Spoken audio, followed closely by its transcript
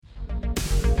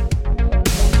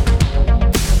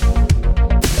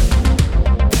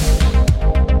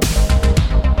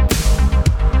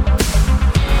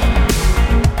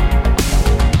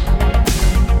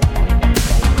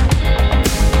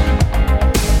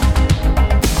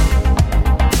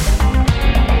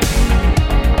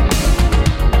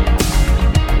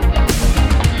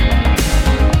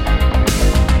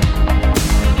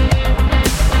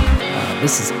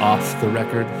the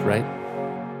record, right?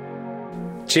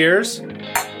 Cheers.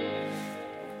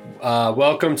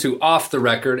 Welcome to Off the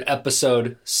Record,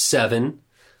 episode 7,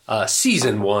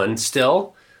 season 1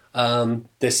 still.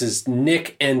 This is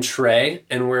Nick and Trey,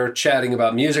 and we're chatting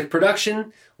about music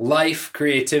production, life,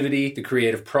 creativity, the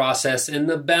creative process, and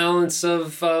the balance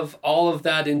of all of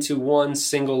that into one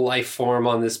single life form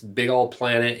on this big old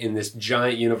planet in this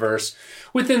giant universe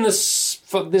within this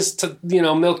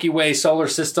Milky Way solar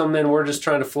system, and we're just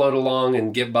trying to float along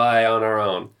and get by on our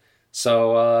own.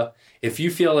 So if you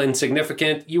feel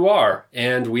insignificant, you are,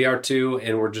 and we are too,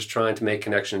 and we're just trying to make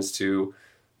connections to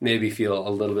maybe feel a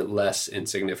little bit less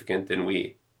insignificant than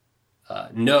we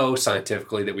know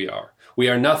scientifically that we are. We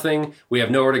are nothing, we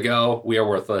have nowhere to go, we are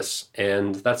worthless,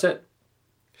 and that's it.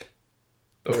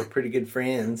 But we're pretty good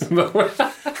friends. But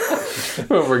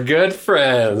we're good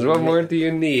friends. What more do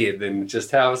you need than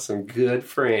just have some good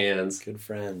friends? Good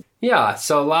friend. Yeah,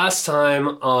 so last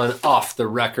time on Off the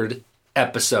Record,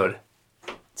 episode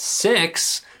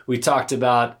 6, we talked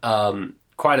about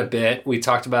quite a bit. We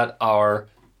talked about our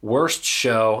worst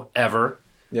show ever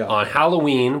on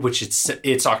Halloween, which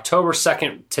it's October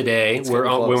 2nd today. When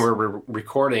we're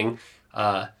recording.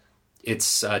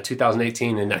 It's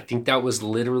 2018, and I think that was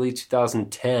literally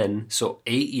 2010, so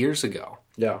 8 years ago.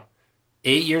 Yeah.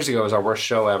 8 years ago was our worst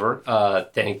show ever.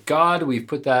 Thank God we've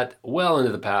put that well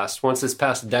into the past. Once this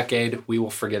past decade, we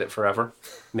will forget it forever,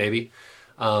 maybe.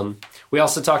 We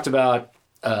also talked about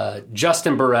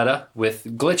Justin Beretta with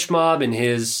Glitch Mob and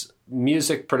his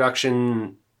music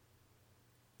production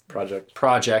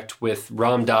project with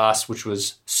Ram Dass, which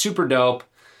was super dope.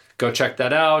 Go check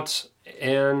that out.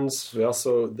 And we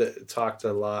also talked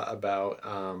a lot about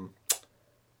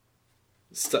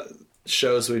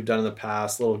shows we've done in the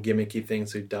past, little gimmicky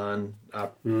things we've done,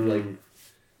 like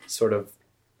sort of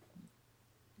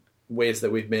ways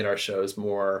that we've made our shows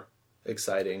more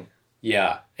exciting.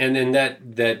 Yeah, and then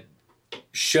that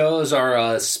shows are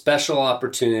a special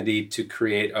opportunity to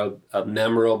create a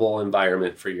memorable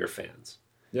environment for your fans.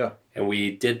 Yeah, and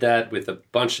we did that with a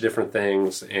bunch of different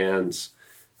things, and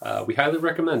we highly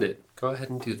recommend it. Go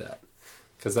ahead and do that,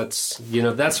 because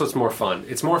that's what's more fun.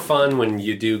 It's more fun when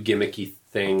you do gimmicky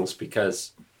things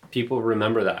because people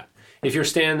remember that. If you're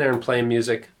standing there and playing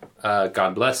music,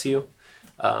 God bless you.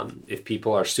 If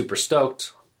people are super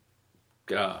stoked,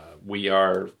 we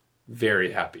are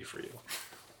very happy for you.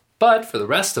 But for the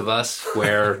rest of us,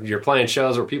 where you're playing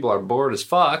shows where people are bored as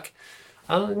fuck,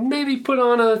 maybe put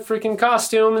on a freaking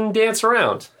costume and dance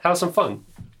around. Have some fun.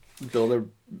 Build a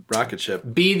rocket ship.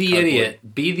 Be the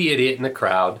idiot. Be the idiot in the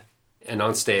crowd and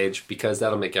on stage, because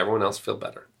that'll make everyone else feel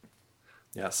better.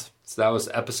 Yes. So that was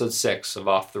episode 6 of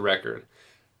Off the Record.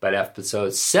 But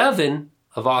episode 7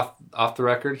 of Off the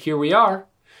Record, here we are.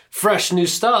 Fresh new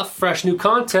stuff, fresh new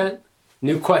content,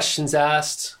 new questions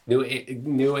asked, new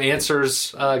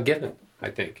answers given, I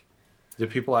think. Do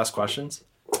people ask questions?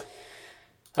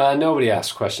 Nobody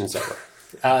asked questions ever.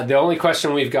 The only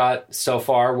question we've got so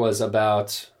far was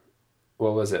about,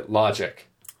 what was it? Logic.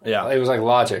 Yeah. It was like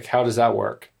Logic. How does that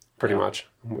work? Pretty much.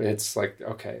 It's like,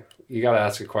 okay, you got to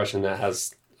ask a question that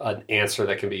has an answer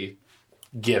that can be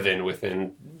given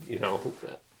within,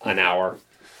 an hour.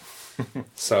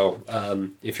 So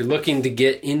if you're looking to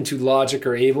get into Logic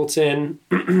or Ableton,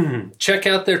 check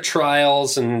out their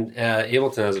trials. And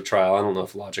Ableton has a trial. I don't know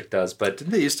if Logic does, but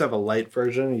didn't they used to have a light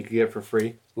version you could get for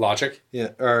free? Logic? Yeah,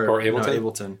 or Ableton?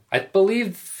 No, Ableton. I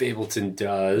believe Ableton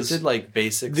does. It did like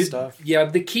basic stuff. Yeah,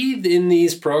 the key in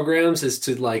these programs is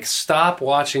to stop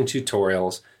watching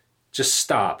tutorials. Just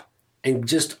stop and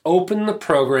just open the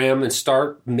program and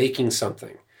start making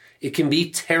something. It can be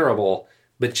terrible,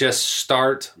 but just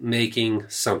start making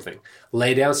something.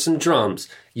 Lay down some drums.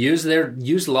 Use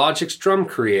Logic's drum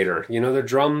creator. Their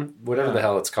drum, whatever the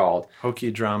hell it's called.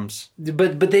 Hokey drums.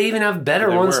 But they even have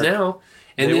better ones now.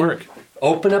 And they work.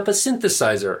 Open up a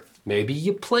synthesizer. Maybe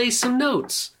you play some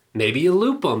notes. Maybe you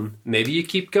loop them. Maybe you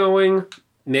keep going.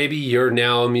 Maybe you're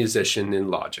now a musician in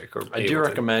Logic. Or I do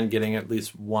recommend getting at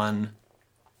least one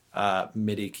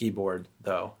MIDI keyboard,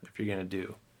 though, if you're going to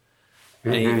do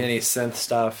any synth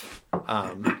stuff,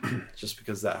 just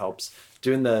because that helps.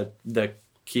 Doing the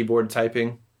keyboard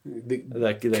typing.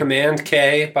 The Command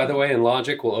K, by the way, in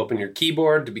Logic will open your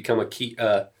keyboard to become a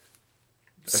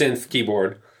synth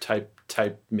keyboard.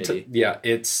 Type MIDI.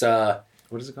 It's what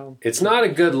is it called? It's not a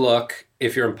good look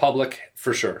if you're in public,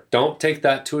 for sure. Don't take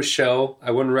that to a show.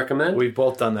 I wouldn't recommend. We've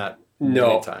both done that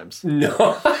many times.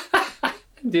 No.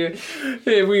 Dude,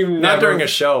 we've not during a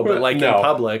show, but in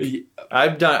public.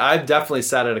 I've definitely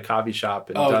sat at a coffee shop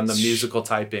and done the musical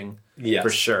typing. Yes. For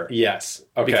sure. Yes.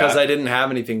 Okay. Because I didn't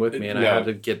have anything with me and I had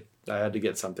to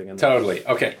get something in there. Totally.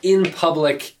 Okay. In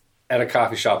public, at a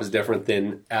coffee shop is different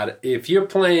than if you're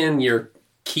playing your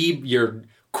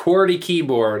QWERTY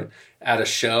keyboard at a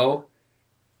show.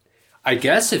 I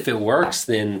guess if it works,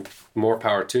 then more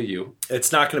power to you.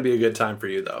 It's not going to be a good time for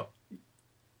you, though.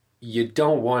 You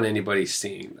don't want anybody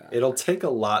seeing that. It'll take a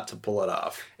lot to pull it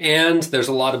off. And there's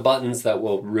a lot of buttons that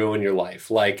will ruin your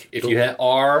life. Like if you hit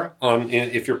R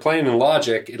if you're playing in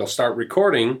Logic, it'll start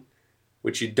recording,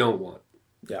 which you don't want.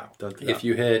 Yeah, don't do If that.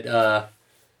 you hit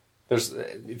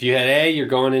if you hit A, you're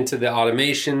going into the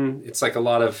automation. It's like a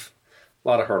lot of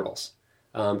hurdles.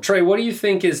 Trey, what do you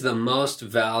think is the most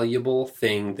valuable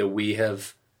thing that we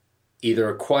have either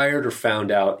acquired or found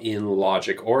out in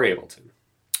Logic or Ableton?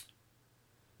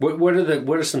 What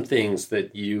are some things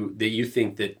that you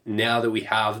think that now that we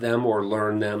have them or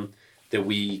learn them that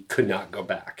we could not go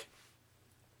back?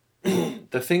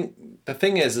 The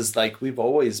thing is like we've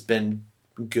always been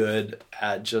good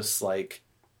at just like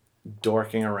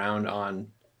dorking around on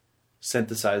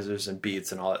synthesizers and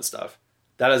beats and all that stuff.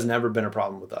 That has never been a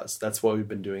problem with us. That's what we've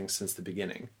been doing since the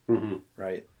beginning,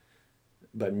 right?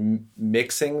 But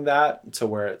mixing that to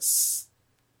where it's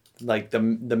like the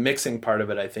mixing part of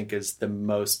it, I think, is the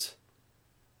most.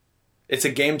 It's a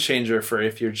game changer for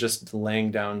if you're just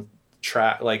laying down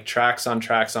tracks on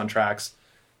tracks on tracks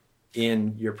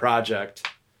in your project.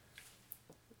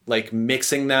 Like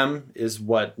mixing them is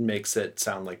what makes it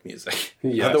sound like music.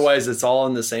 Yes. Otherwise, it's all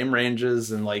in the same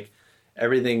ranges and like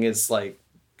everything is like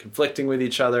conflicting with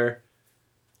each other.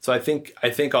 So I think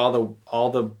all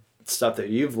the stuff that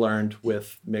you've learned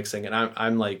with mixing, and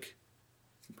I'm like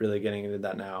really getting into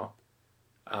that now,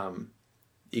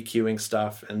 EQing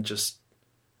stuff and just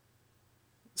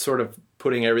sort of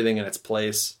putting everything in its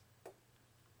place.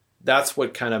 That's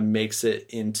what kind of makes it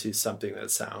into something that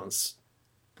sounds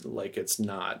like it's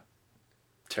not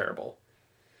terrible.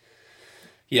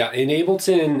 Yeah, in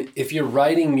Ableton, if you're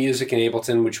writing music in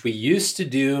Ableton, which we used to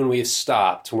do and we've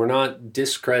stopped, we're not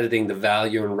discrediting the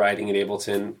value in writing in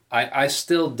Ableton. I've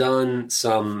still done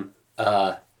some,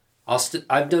 I've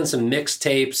done some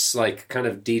mixtapes, like kind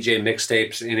of DJ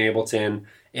mixtapes in Ableton,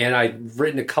 and I've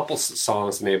written a couple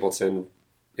songs in Ableton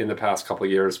in the past couple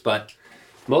of years, but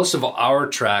most of our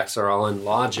tracks are all in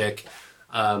Logic.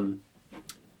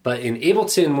 But in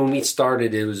Ableton, when we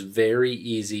started, it was very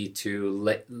easy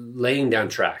to laying down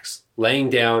tracks, laying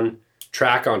down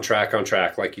track on track on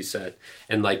track, like you said,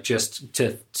 and like just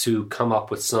to come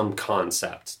up with some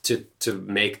concept to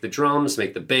make the drums,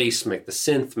 make the bass, make the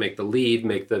synth, make the lead,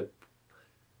 make the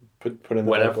put in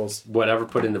the vocals, whatever,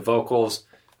 put in the vocals,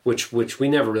 which we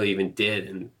never really even did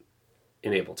in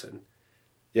Ableton.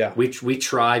 Yeah, we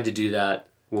tried to do that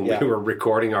when we were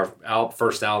recording our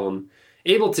first album.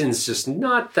 Ableton's just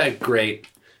not that great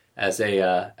as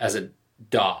a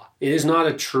DAW. It is not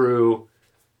a true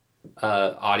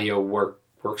audio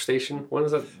workstation. What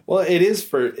is it? Well, it is,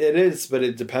 but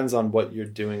it depends on what you're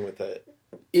doing with it.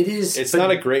 It is. It's not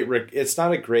a great. It's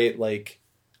not a great like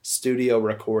studio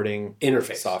recording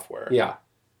interface software. Yeah,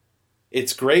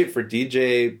 it's great for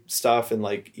DJ stuff and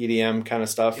like EDM kind of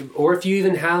stuff. Or if you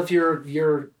even have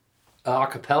your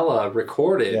acapella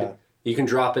recorded, you can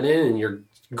drop it in and you're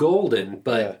golden.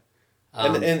 But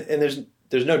and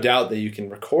there's no doubt that you can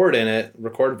record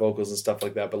vocals and stuff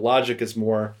like that, but Logic is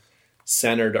more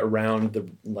centered around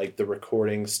the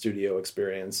recording studio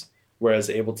experience, whereas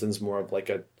Ableton's more of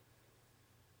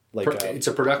it's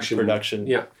a production.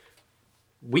 Yeah,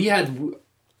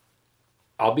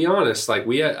 I'll be honest,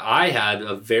 I had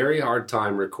a very hard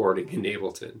time recording in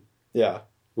Ableton. Yeah,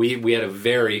 we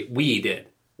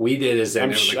did as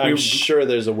I'm sure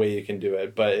there's a way you can do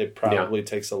it, but it probably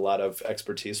takes a lot of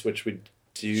expertise, which we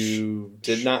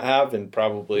did not have and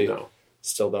probably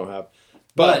still don't have.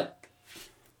 But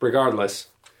regardless,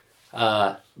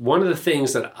 one of the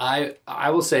things that I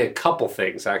will say a couple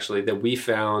things actually that we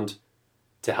found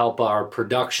to help our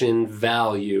production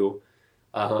value.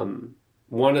 One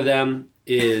of them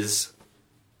is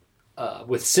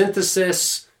with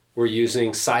synthesis, we're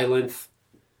using Sylenth.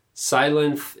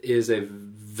 Sylenth is a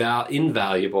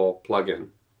invaluable plugin.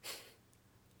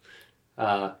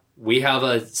 We have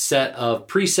a set of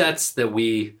presets that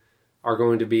we are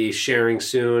going to be sharing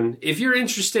soon. If you're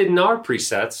interested in our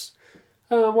presets,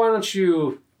 why don't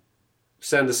you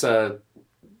send us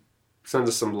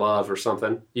some love or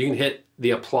something? You can hit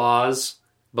the applause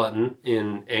button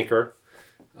in Anchor,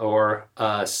 or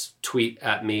tweet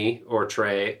at me or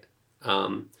Trey,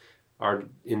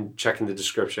 check in the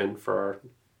description for our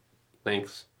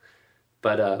links.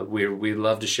 But we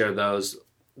love to share those.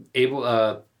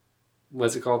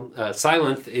 What's it called?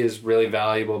 Sylenth is really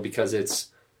valuable because it's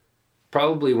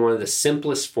probably one of the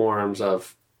simplest forms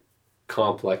of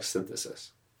complex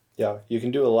synthesis. Yeah, you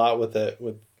can do a lot with it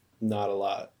not a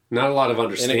lot. Not a lot of And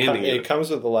understanding. it comes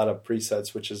with a lot of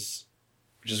presets, which is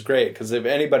great, because if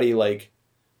anybody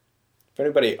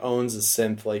owns a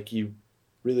synth, like, you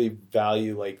really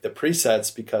value like the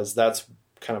presets, because that's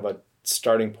kind of a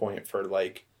starting point for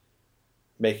like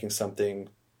making something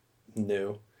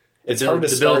new. It's hard to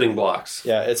the start, building blocks.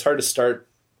 Yeah, it's hard to start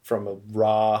from a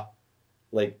raw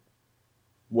like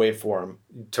waveform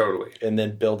Totally. and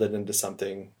then build it into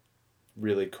something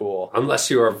really cool. Unless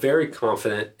you are very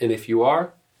confident, and if you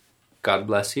are, God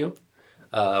bless you.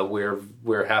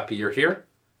 We're happy you're here,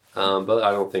 but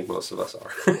I don't think most of us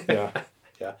are.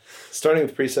 Yeah. Starting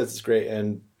with presets is great,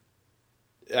 and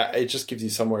it just gives you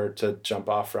somewhere to jump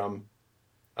off from.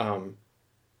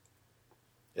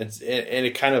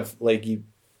 It kind of like you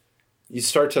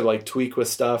start to like tweak with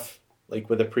stuff, like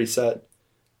with a preset,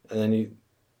 and then you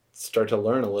start to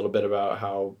learn a little bit about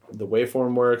how the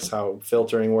waveform works, how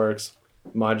filtering works,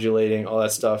 modulating, all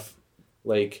that stuff.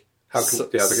 Like the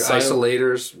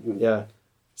isolators. Yeah.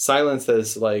 Silence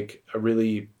is like a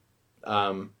really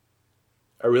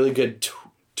good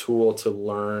tool to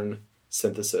learn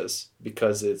synthesis,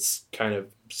 because it's kind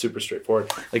of super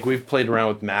straightforward. Like, we've played around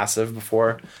with Massive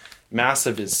before.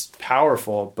 Massive is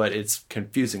powerful, but it's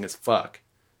confusing as fuck.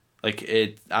 Like,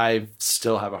 I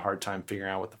still have a hard time figuring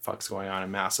out what the fuck's going on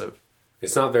in Massive.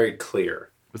 It's not very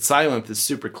clear. But Silent is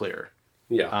super clear.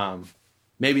 Yeah.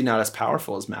 Maybe not as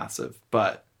powerful as Massive,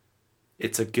 but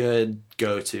it's a good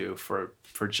go-to for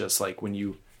just like when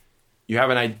you have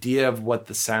an idea of what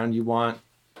the sound you want,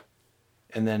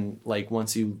 and then like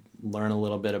once you learn a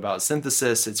little bit about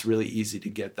synthesis, it's really easy to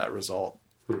get that result.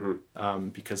 Mm-hmm.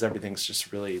 Because everything's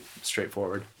just really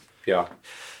straightforward. Yeah.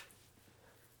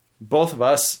 Both of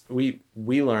us, we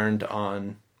learned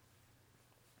on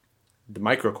the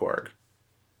Microkorg.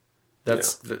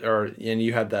 And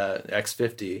you had the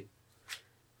X50.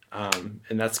 And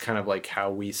that's kind of like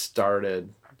how we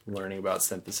started learning about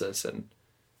synthesis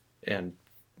and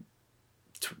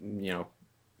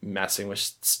messing with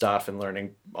stuff and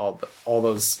learning all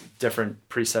those different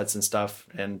presets and stuff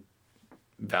and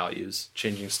values,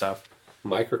 changing stuff.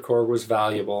 Microkorg was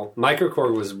valuable.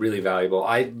 Microkorg was really valuable.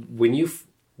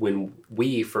 When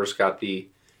we first got the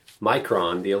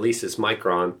Micron, the Alesis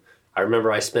Micron, I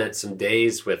remember I spent some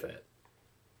days with it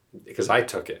because I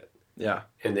took it. Yeah.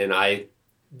 And then I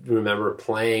remember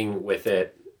playing with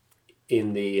it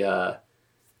in the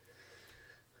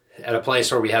at a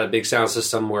place where we had a big sound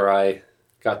system where I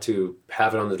got to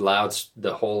have it on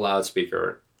the whole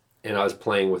loudspeaker, and I was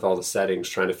playing with all the settings,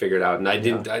 trying to figure it out. And I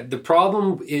didn't. The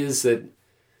problem is that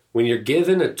when you're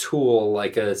given a tool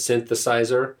like a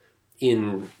synthesizer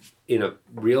in a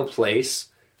real place,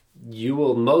 you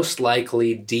will most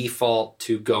likely default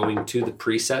to going to the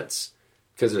presets,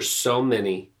 because there's so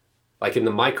many. Like in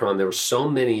the Micron, there were so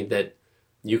many that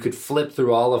you could flip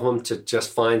through all of them to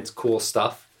just find cool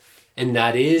stuff. And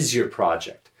that is your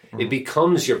project. Mm-hmm. It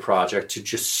becomes your project to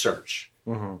just search.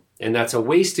 Mm-hmm. And that's a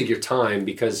waste of your time,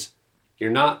 because you're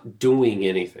not doing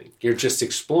anything. You're just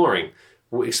exploring.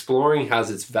 Exploring has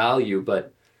its value,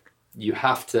 but you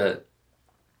have to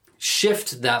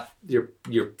shift that your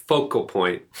focal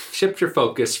point, shift your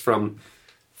focus from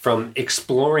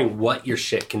exploring what your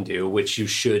shit can do, which you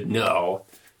should know,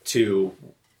 to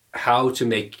how to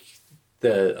make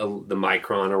the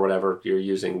Micron or whatever you're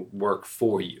using work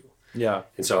for you. Yeah.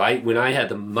 And so when I had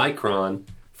the Micron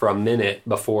for a minute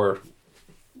before,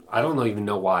 I don't even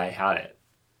know why I had it.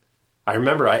 I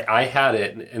remember I had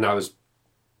it, and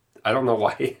I don't know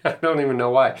why. I don't even know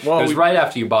why. Well, it was right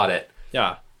after you bought it.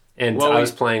 Yeah. And I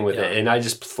was playing with it, and I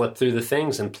just flipped through the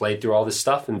things and played through all this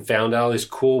stuff and found all these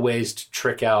cool ways to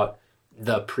trick out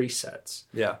the presets.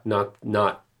 Yeah.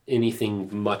 Not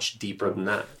anything much deeper than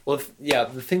that. Well,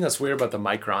 the thing that's weird about the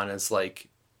Micron is like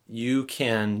you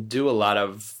can do a lot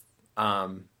of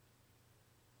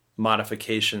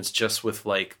modifications just with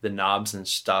like the knobs and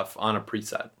stuff on a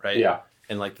preset, right? Yeah.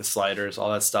 And like the sliders,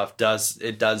 all that stuff does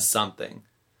something.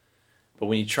 But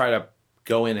when you try to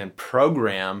go in and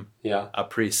program a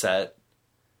preset,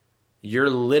 you're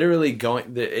literally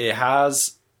it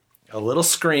has a little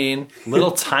screen,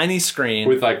 little tiny screen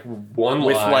with like one line,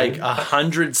 with like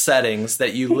 100 settings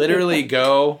that you literally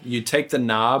you take the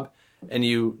knob and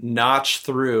you notch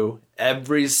through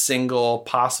every single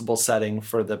possible setting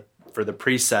for the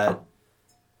preset,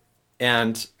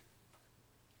 and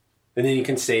then you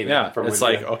can save it. Yeah, it's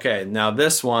like, okay, now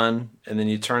this one, and then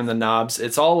you turn the knobs.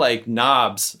 It's all like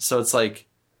knobs, so it's like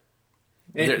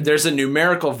there's a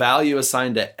numerical value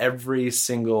assigned to every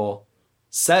single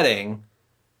setting,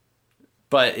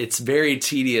 but it's very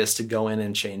tedious to go in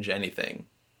and change anything.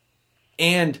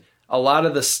 And a lot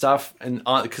of the stuff, and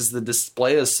because the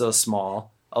display is so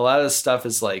small, a lot of the stuff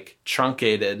is like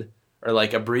truncated or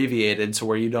like abbreviated to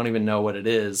where you don't even know what it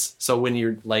is. So when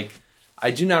you're like,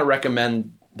 I do not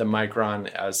recommend the Micron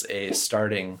as a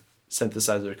starting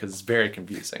synthesizer because it's very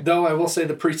confusing. Though I will say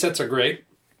the presets are great.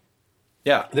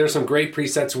 Yeah. There's some great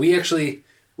presets. We actually,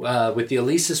 with the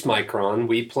Alesis Micron,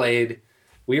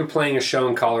 we were playing a show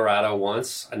in Colorado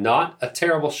once. Not a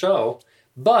terrible show,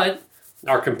 but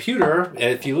our computer,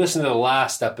 if you listen to the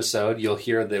last episode, you'll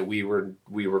hear that we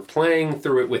were playing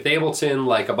through it with Ableton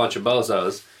like a bunch of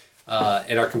bozos,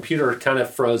 and our computer kind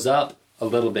of froze up a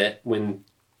little bit when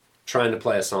trying to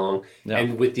play a song. Yeah.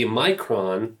 And with the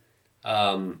Micron,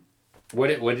 what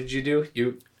did you do?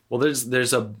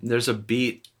 There's a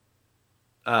beat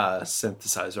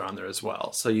synthesizer on there as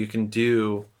well, so you can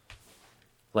do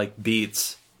like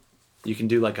beats. You can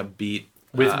do like a beat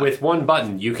with one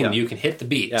button. You can hit the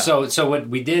beat. Yeah. So what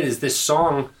we did is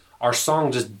our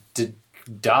song just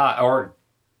died or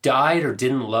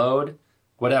didn't load,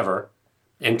 whatever,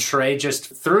 and Trey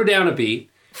just threw down a beat,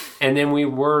 and then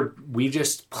we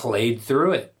just played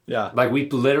through it. Yeah, like we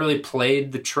literally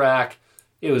played the track.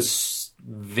 It was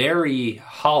very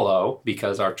hollow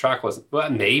because our track was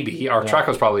track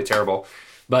was probably terrible,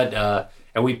 but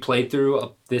and we played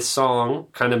through this song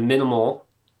kind of minimal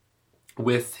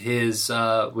with with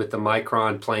the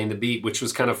Micron playing the beat, which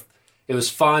was it was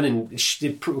fun, and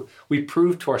we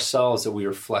proved to ourselves that we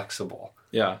were flexible.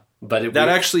 Yeah, but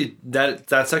that's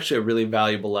actually a really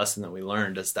valuable lesson that we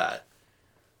learned, is that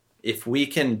if we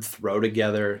can throw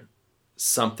together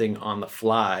something on the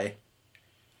fly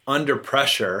under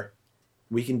pressure,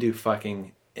 we can do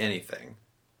fucking anything.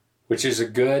 Which is a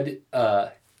good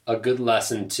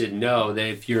lesson to know, that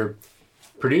if you're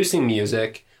producing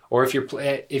music, or if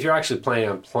you're actually planning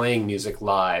on playing music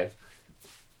live,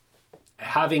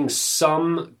 having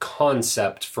some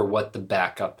concept for what the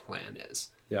backup plan is.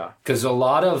 Yeah. Because a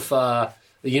lot of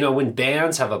when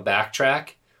bands have a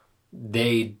backtrack,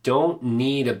 they don't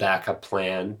need a backup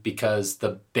plan because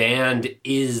the band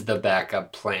is the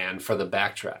backup plan for the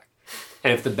backtrack.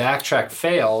 And if the backtrack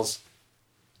fails,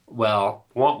 well,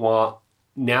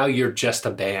 now you're just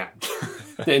a band.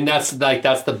 And that's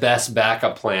the best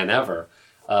backup plan ever.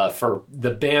 For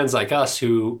the bands like us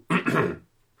who,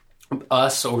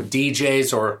 us or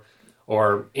DJs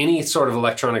or any sort of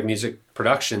electronic music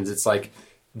productions, it's like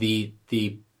the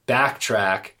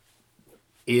backtrack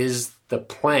is the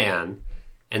plan,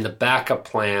 and the backup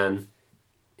plan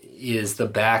is the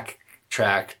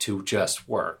backtrack to just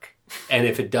work. And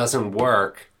if it doesn't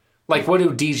work, like what do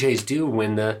DJs do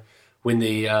when their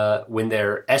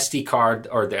SD card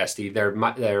or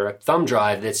their thumb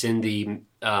drive that's in the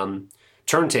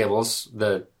turntables,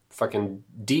 the fucking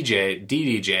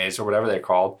DDJs or whatever they're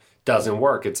called, doesn't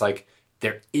work? It's like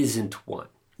there isn't one.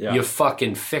 Yeah. You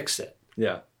fucking fix it.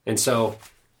 Yeah. And so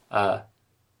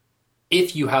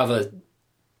if you have a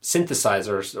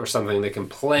synthesizer or something that can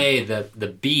play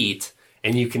the beat,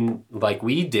 and you can, like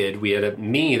we did, we had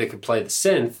me that could play the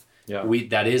synth. Yeah.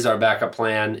 That is our backup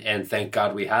plan, and thank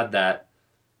God we had that,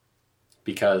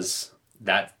 because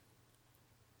that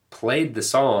played the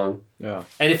song. Yeah.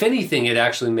 And if anything, it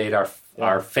actually made our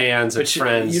fans and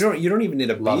friends. You don't even need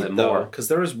a beat though, because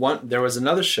there was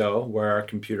another show where our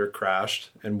computer crashed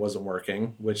and wasn't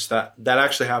working, which that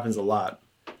actually happens a lot.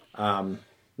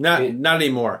 Not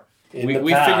anymore. We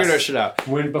figured our shit out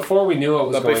before we knew what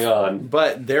was going on.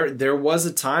 But there was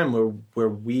a time where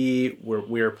we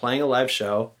were playing a live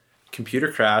show,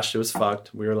 computer crashed, it was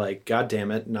fucked. We were like, God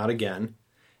damn it, not again.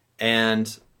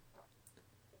 And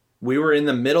we were in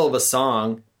the middle of a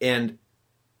song, and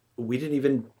we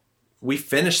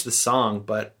finished the song,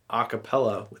 but a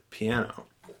cappella with piano,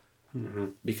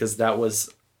 because that was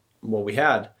what we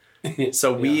had.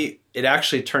 So it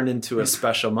actually turned into a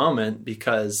special moment,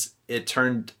 because it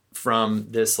turned from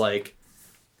this like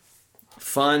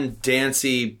fun,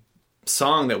 dancey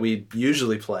song that we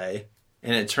usually play,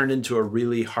 and it turned into a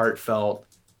really heartfelt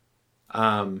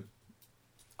a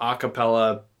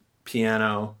cappella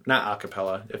piano, not a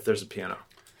cappella, if there's a piano.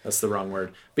 That's the wrong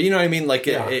word. But you know what I mean? Like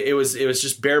it was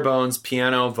just bare bones,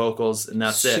 piano, vocals, and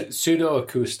that's it. Pseudo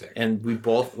acoustic. And we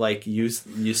both, like, you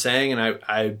sang, and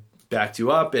I backed you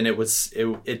up, and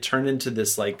it turned into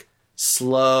this like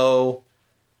slow,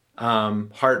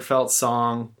 heartfelt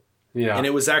song. Yeah. And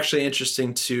it was actually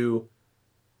interesting to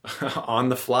on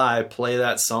the fly play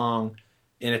that song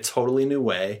in a totally new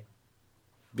way,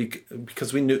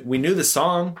 because we knew the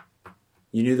song.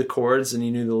 You knew the chords and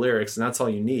you knew the lyrics, and that's all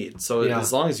you need. So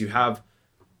as long as you have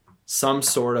some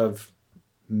sort of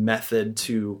method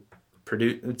to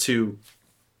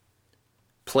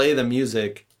play the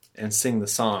music and sing the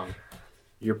song,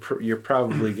 you're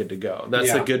probably good to go.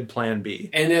 That's a good plan B.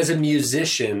 And as a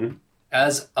musician,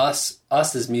 as us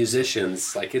as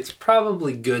musicians, like it's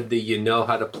probably good that you know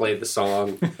how to play the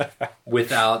song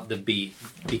without the beat,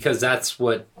 because that's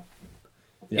what.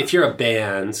 Yeah. If you're a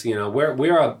band, you know,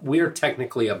 we're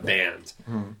technically a band.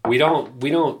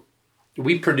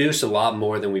 We produce a lot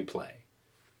more than we play,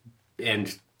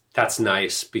 and that's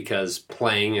nice because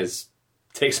playing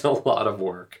takes a lot of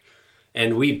work,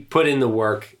 and we put in the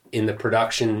work in the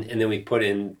production, and then we put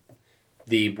in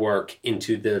the work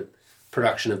into the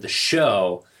production of the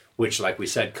show, which, like we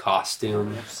said,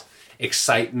 costumes,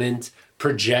 excitement,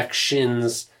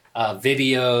 projections,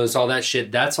 videos, all that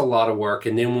shit. That's a lot of work.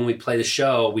 And then when we play the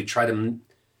show, I try to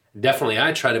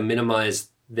minimize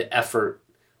the effort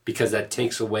because that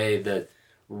takes away the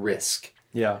risk.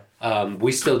 Yeah.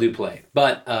 We still do play,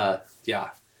 but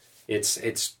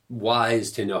it's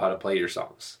wise to know how to play your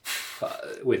songs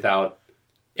without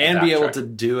and be able to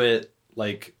do it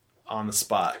like on the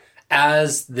spot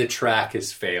as the track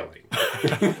is failing.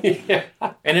 Yeah.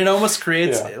 And it almost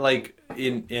creates like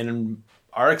in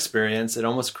our experience, it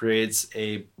almost creates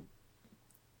a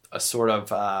sort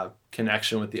of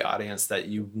connection with the audience that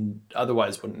you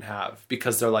otherwise wouldn't have,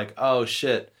 because they're like, oh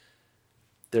shit,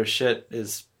 their shit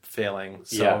is failing.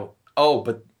 So,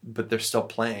 but they're still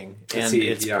playing, and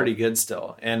it's pretty good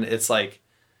still. And it's like,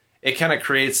 it kind of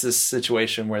creates this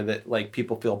situation where that like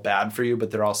people feel bad for you, but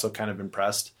they're also kind of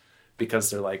impressed because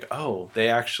they're like, oh, they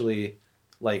actually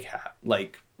they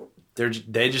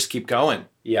just keep going.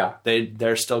 Yeah,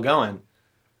 they're still going.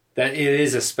 That it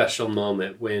is a special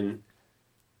moment when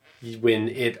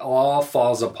it all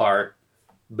falls apart,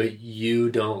 but you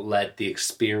don't let the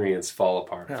experience fall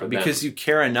apart. Yeah, because you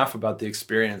care enough about the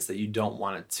experience that you don't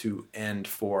want it to end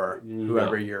for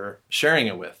whoever you're sharing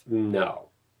it with. No.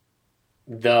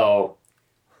 Though,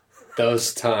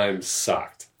 those times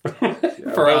sucked.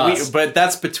 For us. But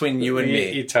that's between you and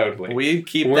me. Totally. We're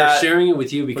sharing it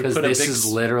with you because this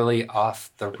is literally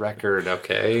off the record,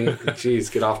 okay?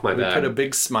 Jeez, get off my back. We put a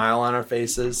big smile on our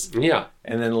faces. Yeah.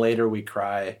 And then later we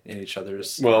cry in each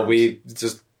other's arms.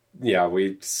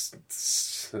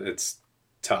 It's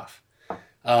tough.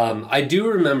 I do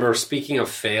remember, speaking of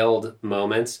failed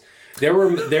moments, there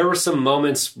were some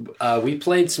moments, we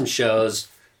played some shows.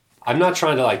 I'm not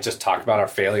trying to like just talk about our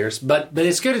failures, but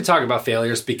it's good to talk about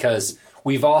failures because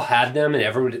we've all had them, and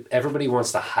everybody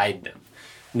wants to hide them.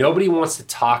 Nobody wants to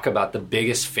talk about the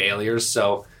biggest failures.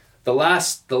 So the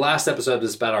last episode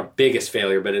is about our biggest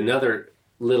failure, but another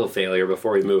little failure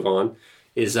before we move on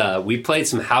is we played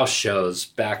some house shows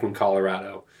back in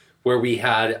Colorado where we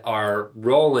had our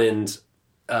Roland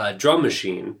drum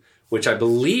machine, which I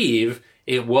believe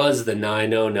it was the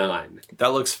 909.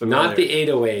 That looks familiar. Not the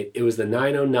 808. It was the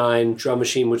 909 drum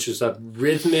machine, which is a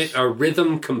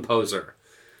rhythm composer.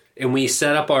 And we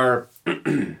set up our...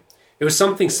 it was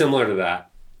something similar to that.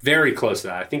 Very close to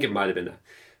that. I think it might have been that.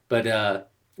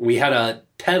 But we had a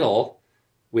pedal.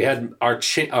 We had our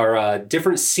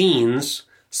different scenes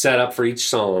set up for each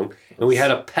song. And we had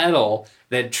a pedal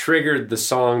that triggered the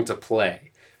song to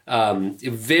play.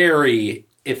 It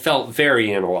felt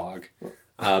very analog.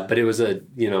 But it was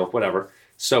whatever.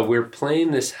 So we're playing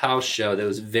this house show that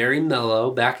was very mellow.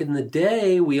 Back in the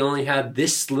day, we only had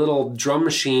this little drum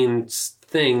machine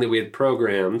thing that we had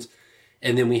programmed.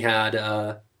 And then we had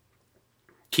a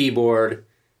keyboard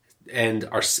and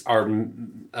our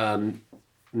mini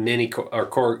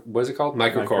Korg, what is it called?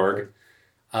 Microkorg.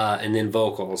 And then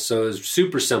vocals. So it was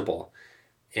super simple.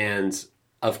 And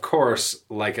of course,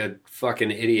 like a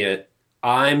fucking idiot,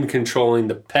 I'm controlling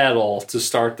the pedal to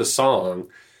start the song.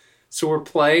 So we're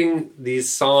playing these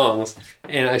songs,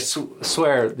 and I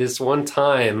swear, this one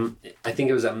time, I think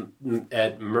it was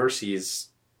at Mercy's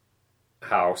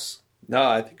house. No,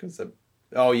 I think it was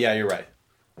oh yeah, you're right.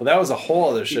 Well, that was a whole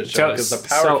other shit show because the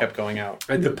power kept going out.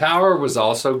 And the power was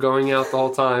also going out the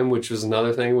whole time, which was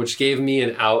another thing, which gave me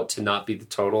an out to not be the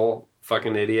total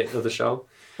fucking idiot of the show.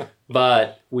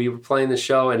 But we were playing the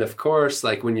show, and of course,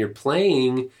 like when you're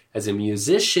playing as a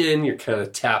musician, you're kind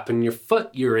of tapping your foot,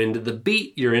 you're into the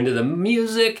beat, you're into the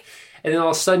music, and then all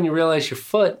of a sudden you realize your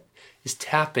foot is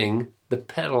tapping the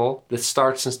pedal that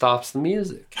starts and stops the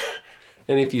music.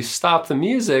 And if you stop the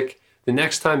music, the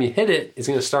next time you hit it, it's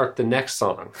going to start the next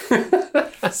song.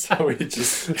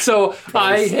 So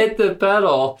I hit the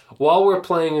pedal while we're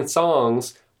playing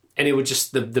songs, and it would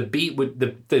just, the beat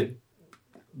would,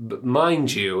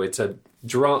 mind you, it's a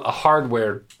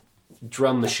hardware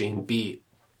drum machine beat.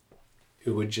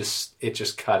 It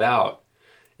just cut out,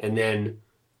 and then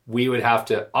we would have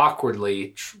to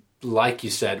awkwardly, like you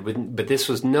said, but this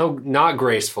was not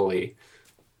gracefully.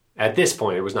 At this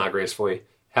point, it was not gracefully.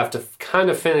 have to kind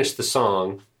of finish the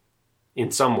song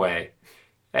in some way,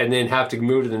 and then have to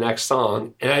move to the next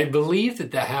song. And I believe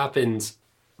that happens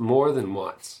more than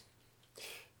once.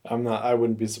 I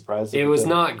wouldn't be surprised. It was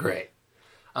not great.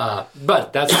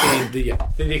 But that's the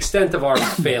extent of our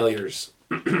failures,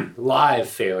 live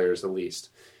failures at least.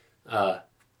 That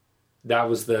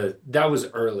was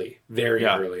early, very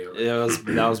early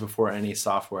on. That was before any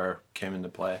software came into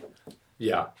play.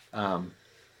 Yeah.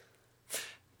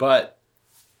 But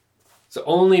so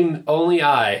only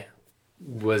I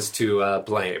was to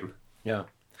blame. Yeah.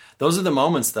 Those are the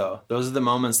moments though. Those are the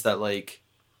moments that like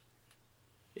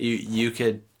you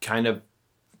could kind of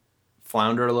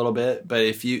flounder a little bit, but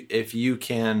if you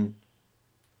can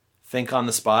think on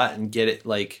the spot and get it,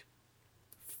 like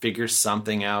figure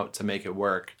something out to make it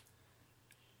work,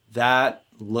 that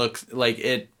looks like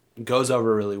it goes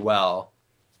over really well,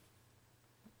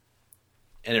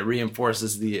 and it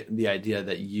reinforces the idea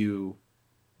that you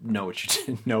know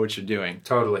what you're doing.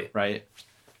 Totally. Right.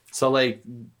 So like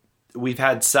we've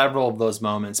had several of those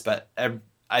moments, but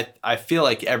I feel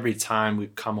like every time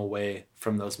we've come away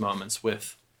from those moments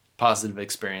with positive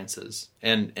experiences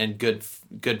and good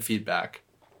feedback,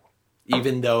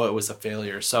 even though it was a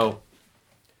failure. So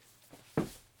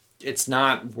it's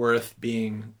not worth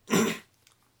being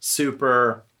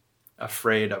super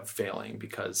afraid of failing,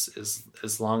 because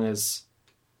as long as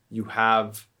you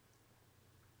have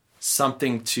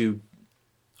something to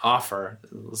offer,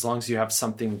 as long as you have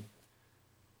something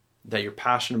that you're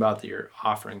passionate about, that you're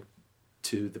offering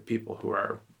to the people who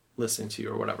are listening to you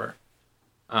or whatever,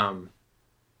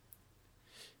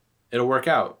 it'll work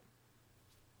out.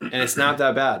 And it's not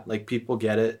that bad. Like, people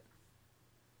get it.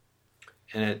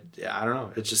 And I don't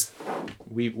know. It's just,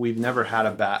 we've never had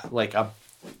a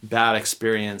bad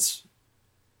experience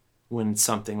when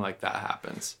something like that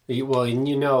happens. Well, and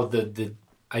you know,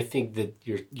 I think that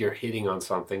you're hitting on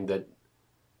something, that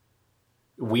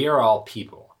we are all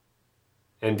people.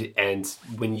 And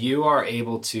when you're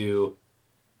able to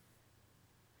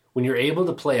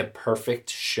play a perfect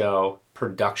show,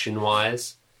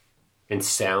 production-wise and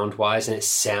sound-wise, and it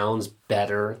sounds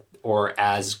better or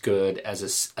as good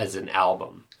as an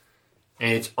album.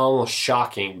 And it's almost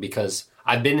shocking, because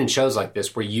I've been in shows like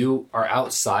this where you are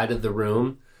outside of the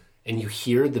room and you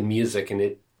hear the music and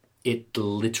it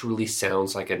literally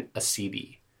sounds like a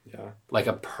CD. Yeah. Like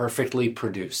a perfectly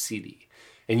produced CD.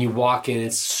 And you walk in,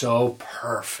 it's so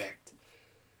perfect.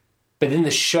 But then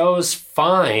the show's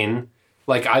fine.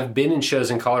 Like, I've been in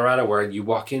shows in Colorado where you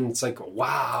walk in, it's like,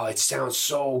 wow, it sounds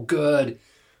so good.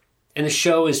 And the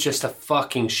show is just a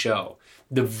fucking show.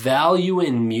 The value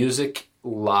in music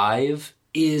live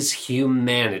is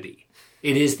humanity.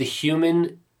 It is the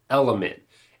human element.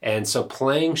 And so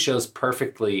playing shows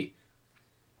perfectly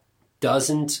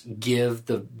doesn't give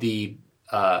the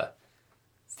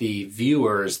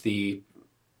viewers, the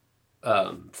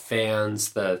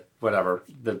fans, the whatever,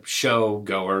 the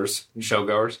showgoers,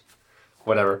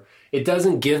 whatever. It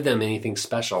doesn't give them anything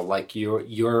special. Like,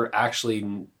 you're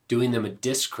actually doing them a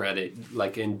discredit.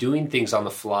 Like, in doing things on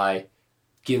the fly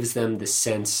gives them the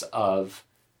sense of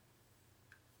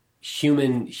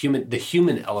the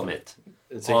human element.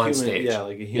 It's on stage. Yeah,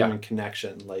 like a human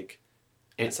connection. Like,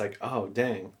 it's like, oh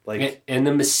dang, like, and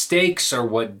the mistakes are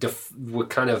what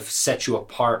kind of set you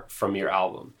apart from your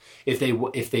album. If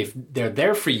they're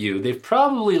there for you, they've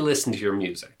probably listened to your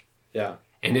music. Yeah.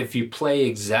 And if you play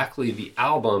exactly the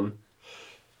album,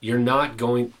 you're not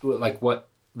going, like, what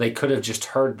they could have just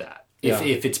heard that.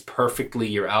 If it's perfectly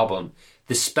your album,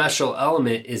 the special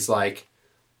element is like,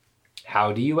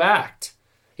 how do you act?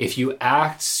 If you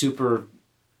act super,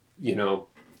 you're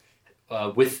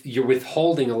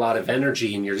withholding a lot of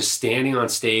energy and you're just standing on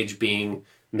stage being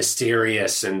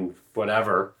mysterious and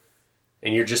whatever,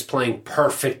 and you're just playing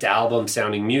perfect album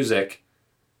sounding music,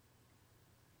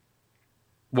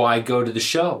 why go to the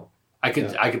show? I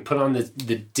could put on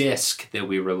the disc that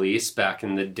we released back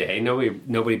in the day.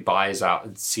 Nobody buys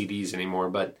out CDs anymore,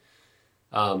 but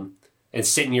and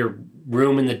sit in your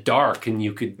room in the dark, and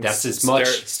you could. That's as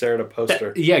much stare at a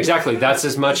poster. Yeah, exactly. That's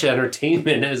as much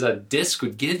entertainment as a disc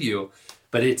would give you.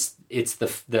 But it's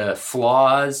the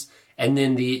flaws, and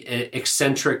then the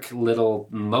eccentric little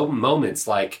moments,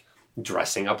 like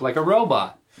dressing up like a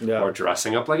robot, or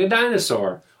dressing up like a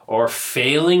dinosaur, or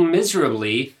failing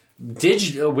miserably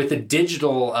with a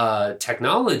digital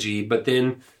technology, but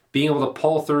then being able to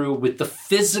pull through with the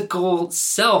physical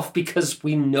self, because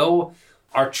we know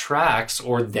our tracks,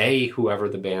 or whoever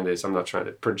the band is. I'm not trying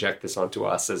to project this onto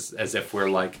us as if we're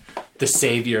like the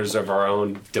saviors of our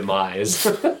own demise.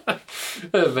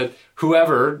 But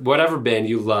whatever band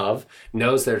you love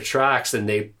knows their tracks, and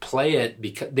they play it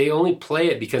because they only play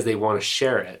it because they want to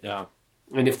share it. Yeah.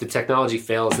 And if the technology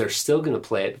fails, they're still going to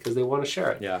play it because they want to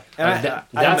share it. Yeah. And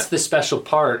that's the special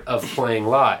part of playing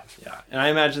live. Yeah. And I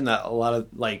imagine that a lot of,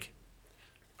 like,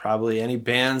 probably any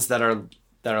bands that are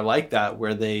like that,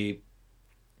 where they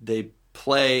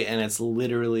play and it's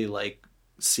literally like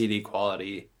CD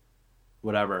quality,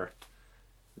 whatever.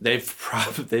 They've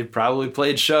probably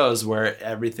played shows where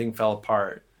everything fell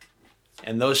apart.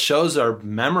 And those shows are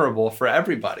memorable for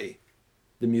everybody,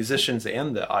 the musicians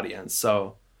and the audience.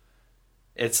 So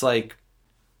it's like,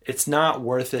 it's not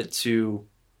worth it to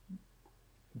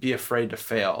be afraid to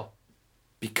fail,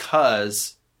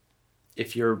 because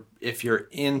if you're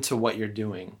into what you're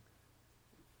doing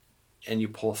and you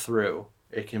pull through,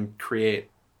 it can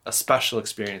create a special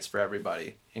experience for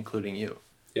everybody, including you.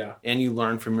 Yeah. And you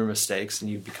learn from your mistakes and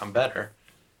you become better.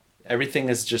 Everything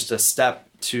is just a step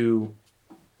to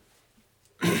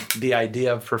the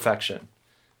idea of perfection.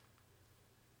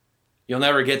 You'll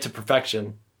never get to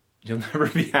perfection. You'll never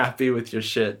be happy with your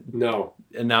shit. No.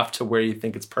 Enough to where you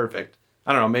think it's perfect.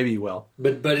 I don't know, maybe you will.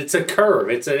 But it's a curve.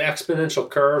 It's an exponential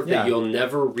curve that Yeah. you'll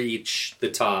never reach the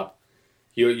top.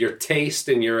 Your taste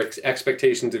and your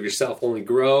expectations of yourself only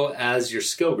grow as your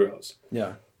skill grows.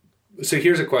 Yeah. So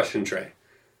here's a question, Trey.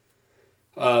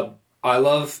 I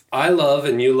love,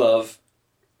 and you love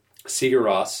Sigur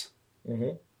Rós.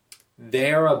 Mm-hmm.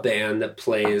 They're a band that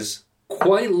plays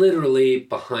quite literally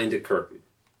behind a curtain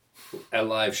at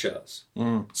live shows.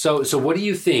 Mm. So what do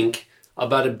you think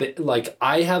about a bit? Like,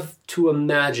 I have to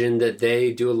imagine that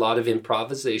they do a lot of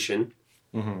improvisation.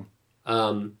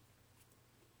 Mm-hmm.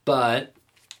 But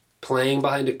playing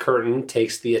behind a curtain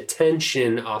takes the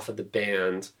attention off of the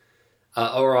band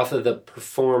or off of the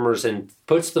performers and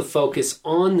puts the focus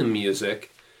on the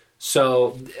music.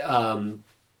 So,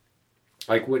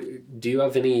 do you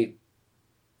have any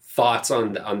thoughts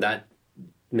on that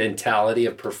mentality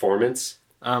of performance?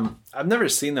 I've never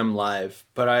seen them live,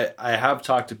 but I have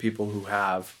talked to people who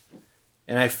have,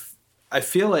 and I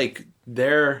feel like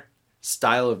their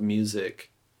style of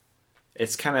music,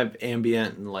 it's kind of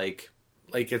ambient and like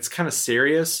it's kind of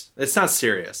serious. It's not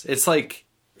serious. It's like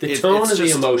The tone of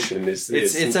the emotion is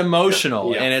it's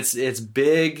emotional, yeah. and it's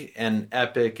big and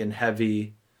epic and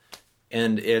heavy,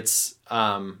 and it's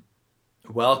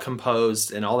well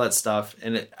composed and all that stuff.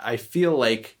 And I feel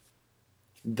like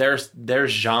their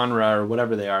genre, or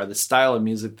whatever they are, the style of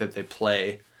music that they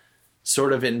play,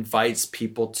 sort of invites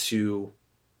people to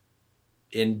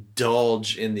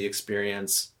indulge in the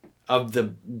experience of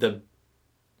the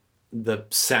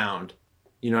sound.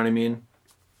 You know what I mean?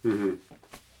 Mm-hmm.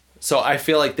 So I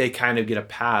feel like they kind of get a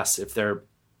pass if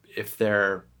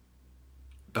they're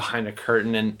behind a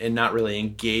curtain and not really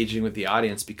engaging with the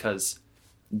audience, because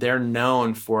they're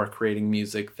known for creating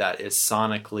music that is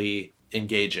sonically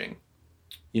engaging.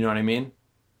 You know what I mean?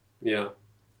 Yeah.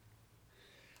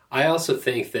 I also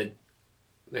think that,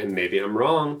 and maybe I'm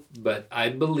wrong, but I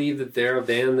believe that they're a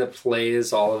band that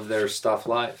plays all of their stuff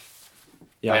live.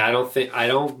 Yeah. I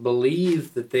don't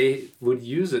believe that they would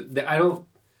use it.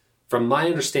 From my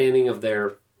understanding of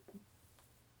their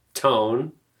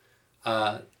tone,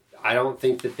 I don't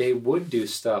think that they would do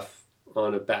stuff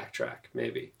on a backtrack,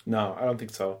 maybe. No, I don't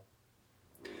think so.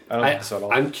 I don't think so at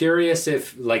all. I'm curious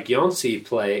if, like,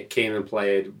 Jonsi came and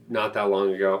played not that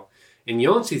long ago. And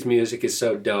Jonsi's music is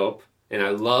so dope, and I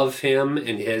love him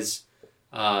and his...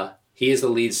 he is the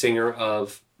lead singer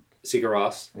of Sigur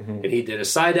Rós, and he did a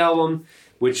side album,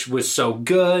 which was so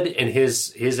good, and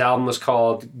his album was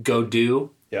called Go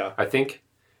Do, Yeah. I think.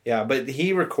 Yeah, but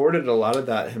he recorded a lot of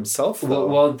that himself, though.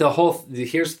 Well,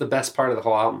 here's the best part of the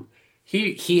whole album.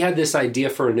 He had this idea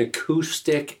for an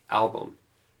acoustic album,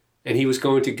 and he was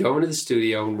going to go into the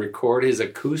studio and record his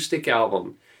acoustic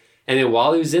album. And then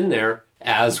while he was in there,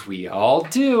 as we all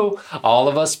do, all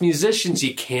of us musicians,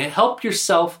 you can't help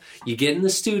yourself. You get in the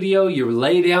studio, you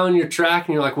lay down your track,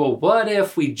 and you're like, well, what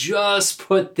if we just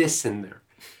put this in there?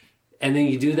 And then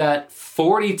you do that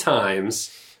 40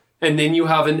 times, and then you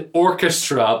have an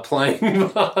orchestra playing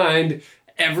behind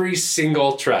every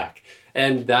single track.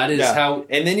 And that is how...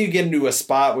 And then you get into a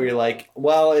spot where you're like,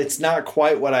 well, it's not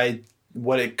quite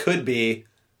what it could be,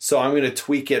 so I'm going to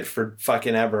tweak it for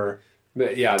fucking ever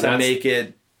to make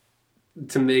it...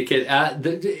 To make it...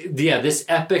 this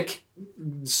epic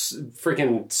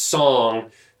freaking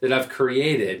song that I've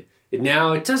created,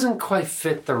 now it doesn't quite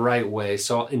fit the right way.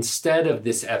 So instead of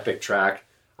this epic track,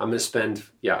 I'm going to spend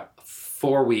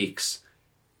 4 weeks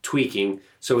tweaking,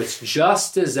 so it's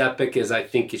just as epic as I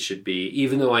think it should be,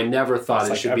 even though I never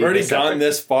thought it should be. I've already gone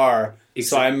this far.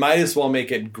 So I might as well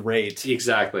make it great.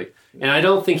 Exactly. And I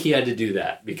don't think he had to do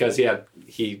that because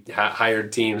he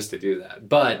hired teams to do that.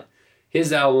 But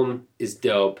his album is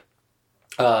dope.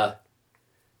 I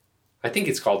think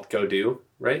it's called Go Do,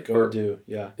 right? Do,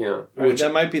 yeah. Yeah.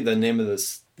 That might be the name of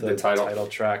the title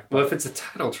track. Well, if it's a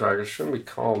title track, it shouldn't be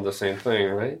called the same thing,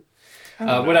 right?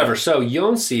 Whatever. So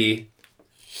Yonsei,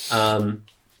 I'm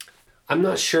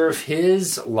not sure if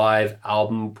his live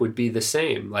album would be the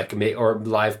same, or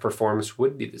live performance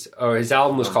would be the same. Or his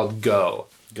album was called Go.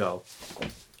 Go.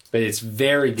 But it's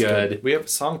very good. We have a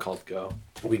song called Go.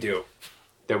 We do.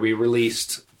 That we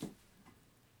released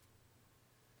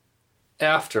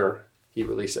after he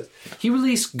released it. He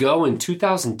released Go in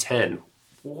 2010.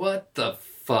 What the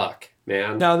fuck,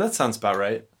 man? No, that sounds about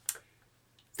right.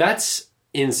 That's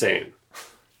insane.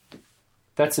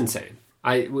 That's insane.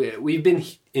 We've been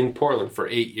in Portland for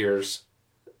 8 years.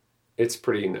 It's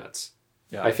pretty nuts.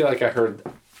 Yeah. I feel like I heard,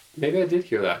 maybe I did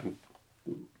hear that in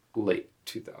late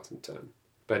 2010.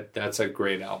 But that's a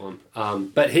great album.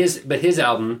 But his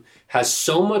album has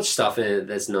so much stuff in it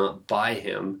that's not by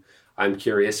him. I'm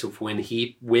curious if when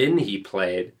he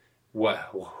played,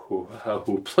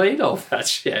 who played all that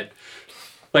shit?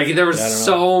 Like there was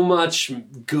so much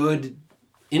good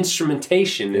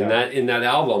instrumentation in that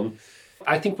album.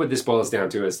 I think what this boils down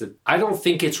to is that I don't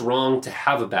think it's wrong to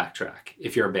have a backtrack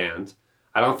if you're a band.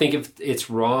 I don't think it's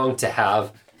wrong to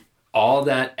have all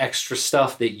that extra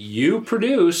stuff that you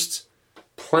produced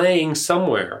playing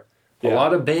somewhere. Yeah. A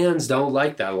lot of bands don't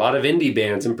like that. A lot of indie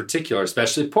bands in particular,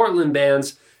 especially Portland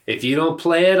bands, if you don't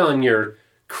play it on your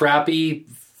crappy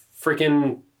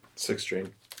freaking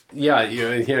 6-string.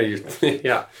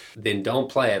 Yeah, then don't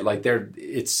play it. Like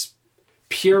it's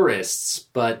purists,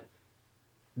 but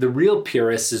the real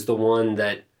purist is the one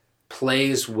that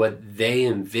plays what they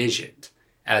envisioned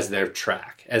as their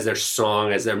track, as their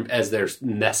song, as their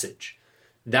message.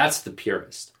 That's the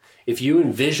purist. If you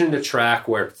envisioned a track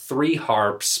where 3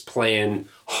 harps playing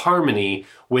harmony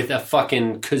with a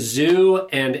fucking kazoo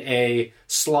and a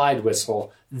slide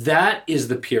whistle, that is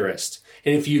the purist.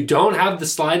 And if you don't have the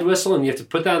slide whistle and you have to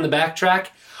put that on the backtrack,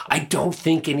 I don't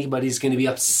think anybody's going to be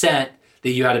upset that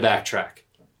you had a backtrack.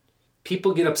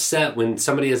 People get upset when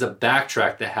somebody has a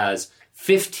backtrack that has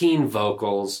 15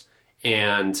 vocals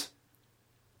and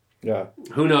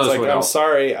who knows what else. I'm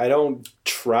sorry, I don't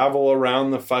travel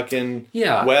around the fucking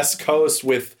West Coast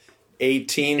with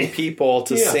 18 people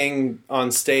to sing on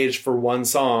stage for one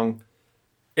song.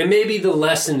 And maybe the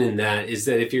lesson in that is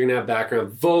that if you're going to have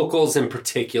background vocals in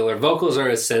particular, vocals are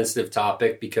a sensitive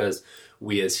topic because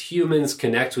we as humans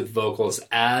connect with vocals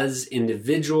as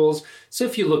individuals. So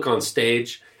if you look on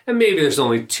stage, and maybe there's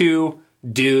only 2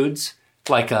 dudes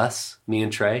like us, me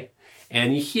and Trey,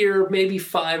 and you hear maybe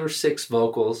 5 or 6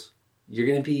 vocals, you're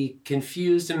going to be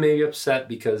confused and maybe upset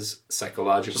because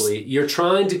psychologically you're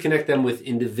trying to connect them with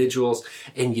individuals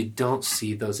and you don't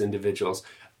see those individuals.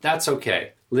 That's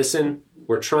okay. Listen,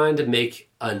 we're trying to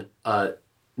make a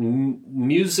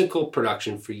musical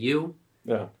production for you.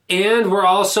 Yeah. And we're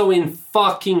also in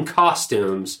fucking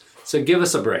costumes. So give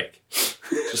us a break.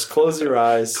 Just close your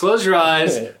eyes. Close your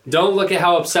eyes. Don't look at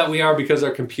how upset we are because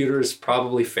our computer is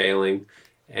probably failing.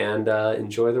 And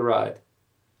enjoy the ride.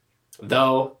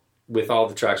 Though, with all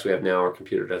the tracks we have now, our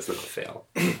computer does not fail.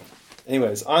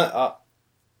 Anyways, on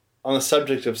the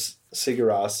subject of Sigur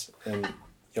Rós and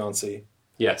Yonsei.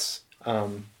 Yes.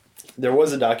 There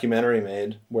was a documentary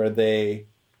made where they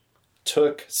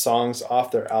took songs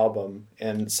off their album,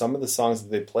 and some of the songs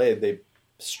that they played, they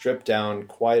stripped down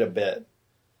quite a bit.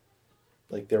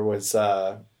 Like there was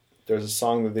a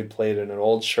song that they played in an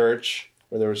old church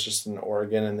where there was just an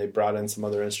organ, and they brought in some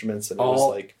other instruments, and it was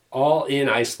like all in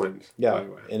Iceland. Yeah, by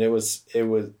the way. And it was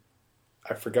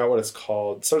I forgot what it's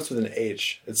called. It starts with an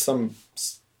H. It's some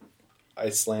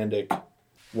Icelandic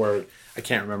word. I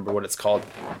can't remember what it's called.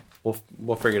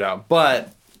 We'll figure it out.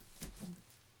 But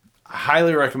I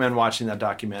highly recommend watching that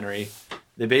documentary.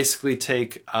 They basically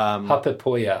take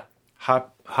Hapapoya.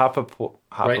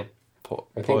 Right?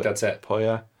 I think that's it.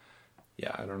 Poya.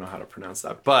 Yeah, I don't know how to pronounce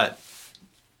that, but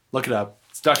look it up.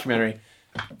 It's a documentary.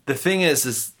 The thing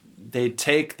is they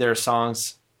take their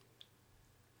songs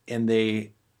and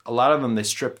a lot of them they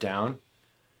strip down.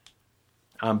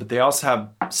 But they also have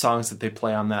songs that they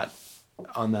play on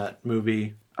that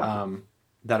movie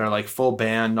that are like full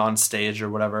band on stage or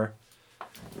whatever.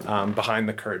 Behind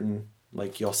the curtain,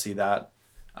 like you'll see that.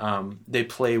 They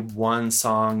play one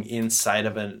song inside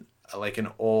of an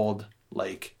old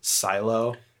like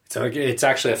silo. It's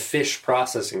actually a fish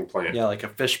processing plant. Yeah, like a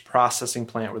fish processing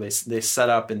plant where they set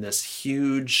up in this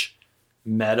huge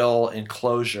metal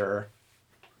enclosure,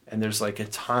 and there's like a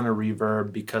ton of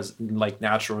reverb because like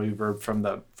natural reverb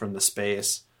from the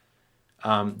space.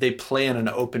 They play in an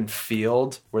open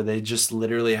field where they just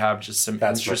literally have just some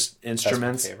instruments. That's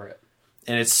my favorite.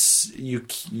 And it's you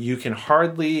can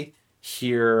hardly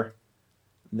hear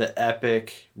the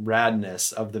epic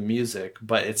radness of the music,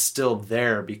 but it's still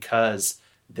there because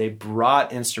they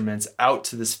brought instruments out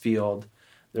to this field.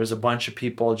 There's a bunch of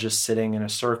people just sitting in a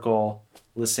circle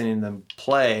listening to them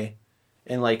play.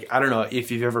 And like, I don't know if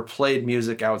you've ever played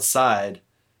music outside,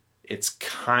 it's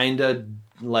kind of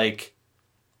like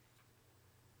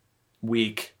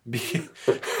weak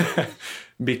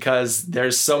because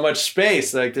there's so much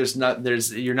space. Like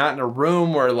you're not in a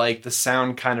room where like the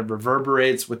sound kind of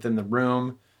reverberates within the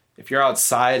room. If you're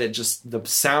outside, the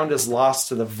sound is lost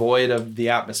to the void of the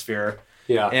atmosphere.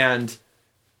 Yeah. And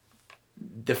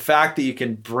the fact that you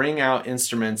can bring out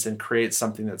instruments and create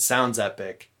something that sounds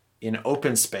epic in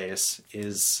open space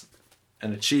is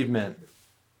an achievement.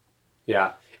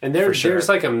 Yeah. And there's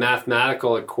like a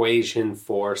mathematical equation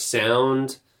for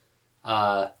sound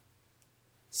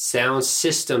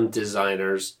system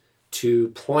designers to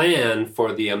plan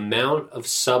for the amount of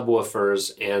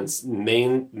subwoofers and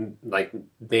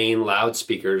main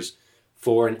loudspeakers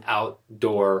for an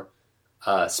outdoor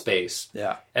space.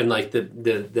 Yeah. And like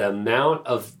the amount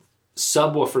of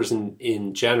subwoofers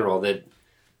in general that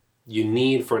you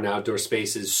need for an outdoor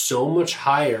space is so much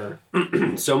higher,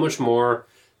 so much more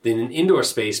than an indoor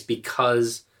space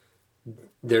because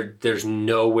there's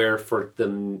nowhere for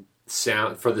the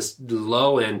sound, for the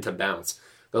low end to bounce.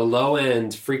 The low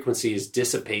end frequencies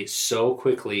dissipate so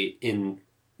quickly in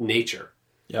nature.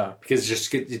 Yeah, because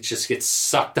it just gets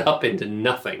sucked up into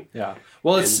nothing. Yeah,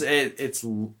 well, it's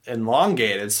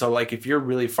elongated, so like if you're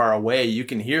really far away, you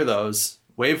can hear those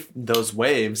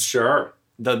waves. Sure.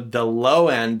 The low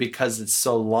end, because it's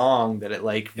so long that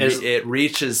it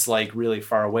reaches like really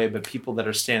far away. But people that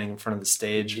are standing in front of the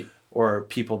stage or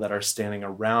people that are standing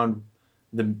around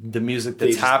the music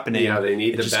that's happening, they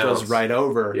need it to just bounce. goes right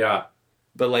over. Yeah.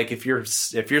 But like if you're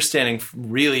standing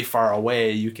really far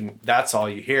away, that's all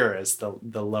you hear is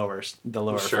the lower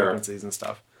Sure. frequencies and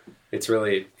stuff. It's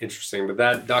really interesting. But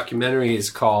that documentary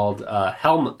is called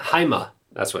Heima.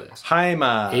 That's what it is.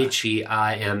 Heima.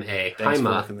 Heima. Thanks for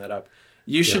looking that up.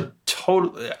 You should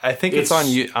totally. I think it's on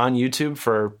YouTube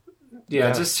for.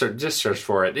 Yeah, just search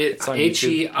for it. It's on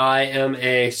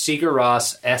Heima. Sigur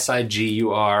Rós,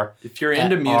 Sigur. If you're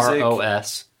into music,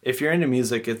 ROS. If you're into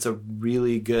music, it's a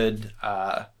really good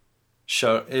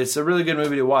show. It's a really good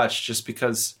movie to watch, just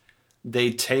because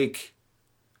they take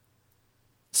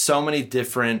so many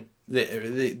different.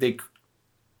 They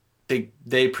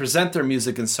present their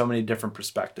music in so many different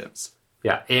perspectives.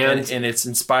 Yeah, and it's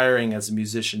inspiring as a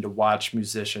musician to watch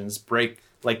musicians break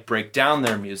down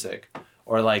their music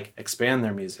or like expand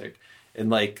their music, and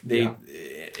like and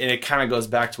it kind of goes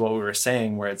back to what we were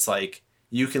saying, where it's like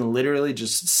you can literally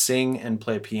just sing and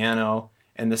play piano,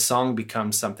 and the song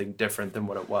becomes something different than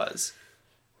what it was.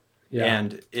 Yeah,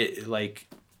 and it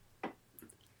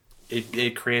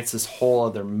creates this whole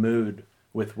other mood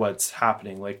with what's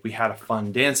happening. Like we had a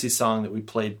fun dancey song that we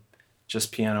played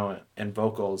just piano and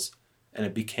vocals, and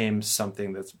it became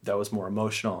something that was more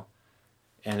emotional,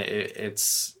 and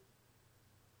it's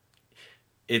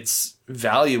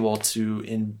valuable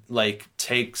to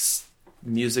takes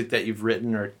music that you've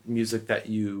written or music that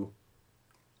you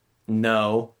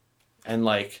know and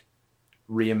like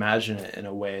reimagine it in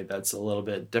a way that's a little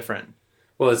bit different.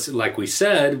 Well, it's like we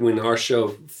said, when our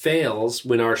shows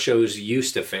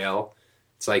used to fail,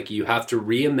 it's like you have to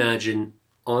reimagine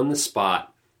on the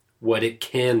spot what it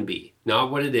can be,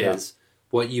 not what it is,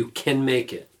 what you can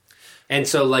make it. And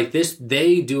so like this,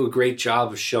 they do a great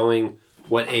job of showing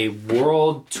what a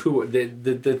world tour,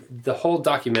 the whole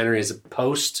documentary is a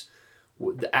post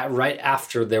right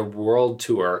after their world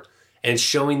tour, and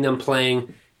showing them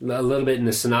playing a little bit in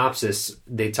the synopsis.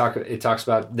 It talks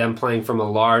about them playing from a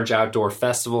large outdoor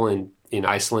festival in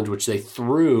Iceland, which they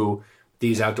threw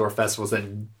these outdoor festivals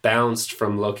that bounced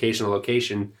from location to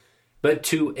location, but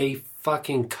to a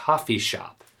fucking coffee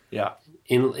shop. Yeah.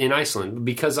 In Iceland,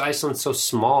 because Iceland's so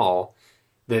small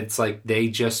that it's like they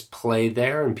just play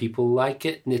there and people like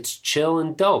it and it's chill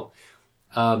and dope.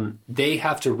 They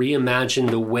have to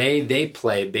reimagine the way they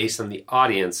play based on the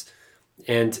audience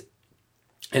and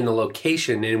the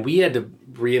location, and we had to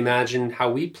reimagine how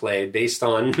we play based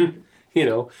on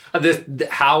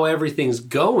how everything's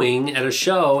going at a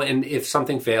show. And if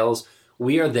something fails,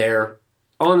 we are there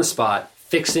on the spot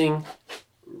fixing.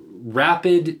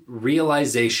 Rapid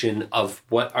realization of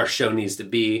what our show needs to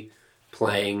be,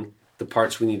 playing the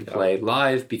parts we need to play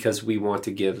live because we want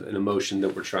to give an emotion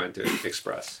that we're trying to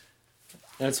express.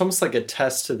 And it's almost like a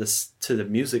test to the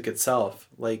music itself.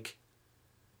 Like,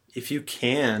 if you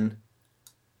can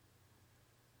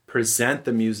present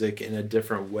the music in a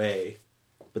different way,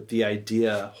 but the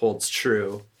idea holds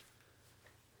true,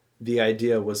 the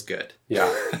idea was good.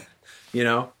 Yeah. You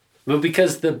know? Well,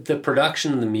 because the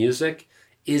production of the music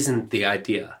isn't the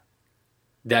idea.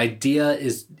 The idea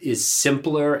is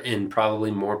simpler and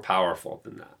probably more powerful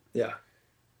than that. Yeah.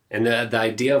 And the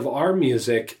idea of our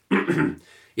music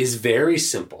is very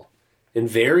simple and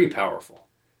very powerful.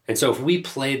 And so if we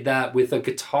played that with a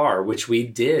guitar, which we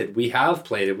did, we have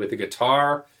played it with a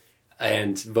guitar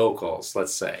and vocals,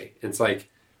 let's say. It's like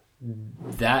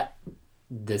that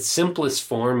the simplest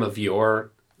form of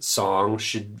your song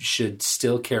should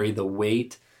still carry the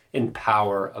weight and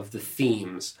power of the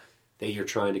themes that you're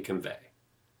trying to convey.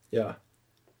 Yeah.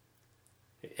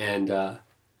 And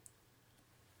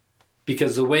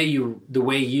because the way you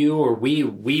or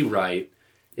we write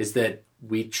is that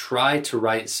we try to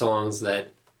write songs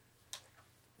that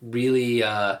really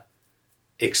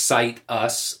excite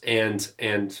us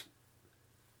and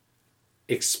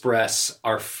express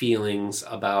our feelings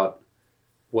about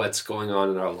what's going on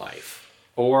in our life,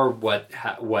 or what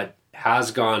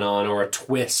has gone on, or a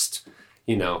twist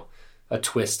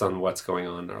on what's going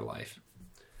on in our life.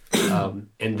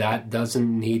 And that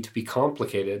doesn't need to be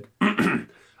complicated.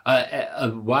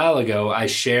 A while ago, I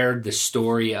shared the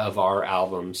story of our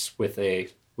albums with a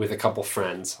couple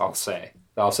friends. I'll say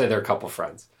they're a couple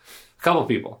friends, a couple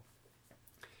people,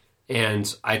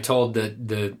 and I told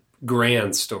the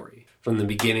grand story from the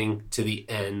beginning to the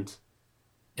end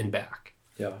and back.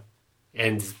 Yeah,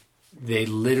 and they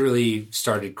literally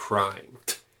started crying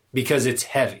because it's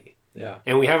heavy. Yeah,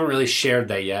 and we haven't really shared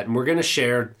that yet, and we're going to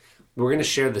share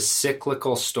the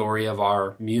cyclical story of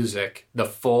our music, the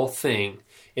full thing,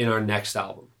 in our next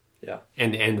album. Yeah.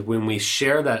 And when we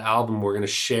share that album, we're going to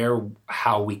share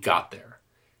how we got there.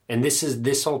 And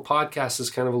this whole podcast is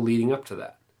kind of a leading up to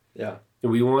that. Yeah. And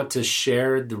we want to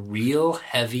share the real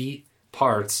heavy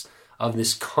parts of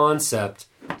this concept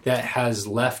that has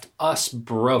left us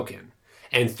broken.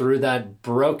 And through that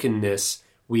brokenness,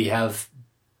 we have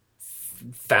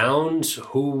found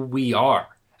who we are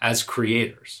as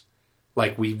creators.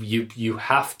 Like you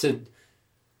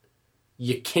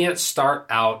can't start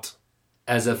out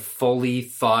as a fully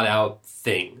thought out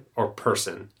thing or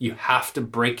person. You have to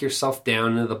break yourself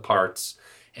down into the parts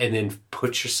and then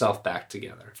put yourself back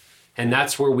together. And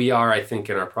that's where we are, I think,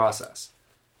 in our process.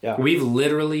 Yeah. We've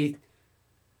literally,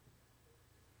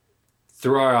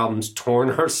 through our albums, torn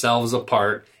ourselves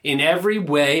apart in every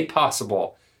way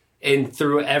possible. And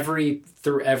through every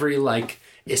like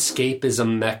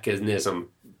escapism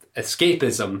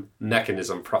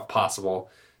mechanism possible,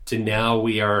 to now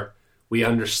we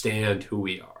understand who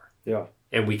we are. Yeah.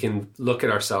 And we can look at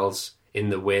ourselves in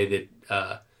the way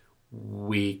that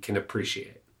we can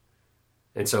appreciate.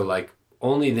 And so, like,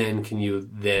 only then can you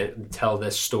then tell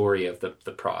this story of the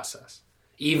process,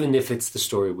 even if it's the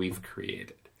story we've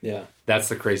created. Yeah. That's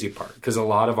the crazy part, because a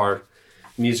lot of our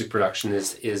music production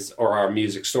or our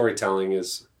music storytelling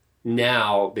is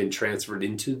now been transferred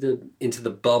into the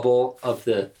bubble of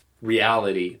the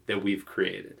reality that we've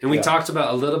created. And we talked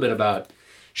a little bit about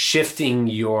shifting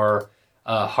your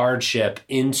hardship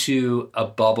into a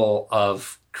bubble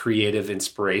of creative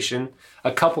inspiration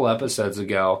a couple episodes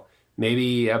ago,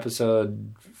 maybe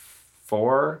episode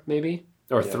 4, maybe,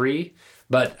 or 3.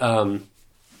 But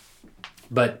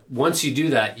once you do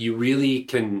that, you really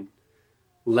can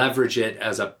leverage it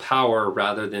as a power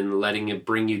rather than letting it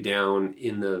bring you down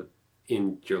in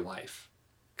your life.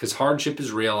 Because hardship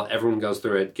is real. Everyone goes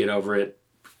through it. Get over it.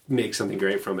 Make something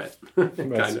great from it.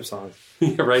 Write some songs.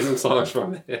 Write some songs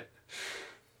from it.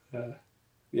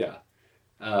 Yeah.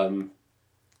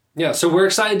 So we're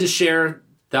excited to share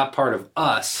that part of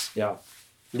us. Yeah.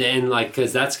 And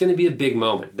because that's going to be a big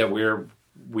moment that we're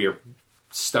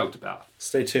stoked about.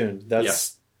 Stay tuned.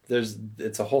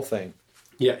 It's a whole thing.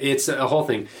 Yeah, it's a whole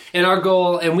thing. And our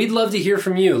goal, and we'd love to hear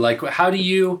from you. Like, how do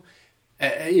you,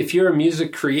 if you're a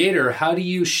music creator, how do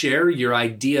you share your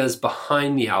ideas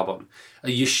behind the album?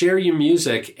 You share your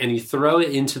music and you throw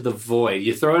it into the void.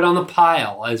 You throw it on the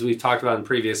pile, as we've talked about in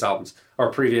previous albums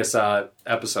or previous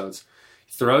episodes.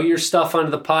 Throw your stuff onto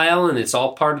the pile and it's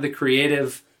all part of the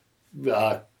creative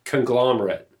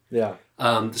conglomerate. Yeah.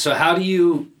 So how do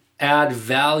you add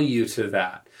value to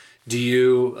that? Do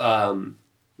you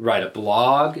write a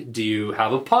blog? Do you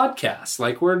have a podcast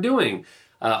like we're doing?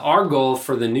 Our goal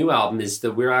for the new album is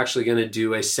that we're actually going to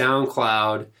do a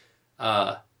SoundCloud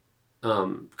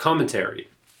commentary.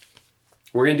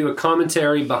 We're going to do a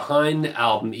commentary behind the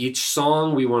album. Each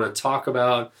song we want to talk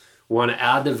about, want to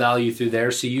add the value through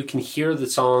there so you can hear the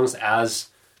songs as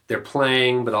they're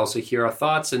playing, but also hear our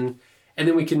thoughts, and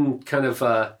then we can kind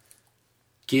of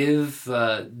give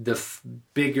the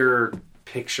bigger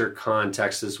picture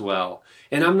context as well.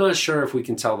 And I'm not sure if we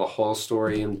can tell the whole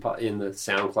story in the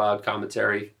SoundCloud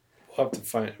commentary.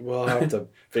 We'll have to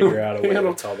figure out a way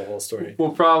to tell the whole story.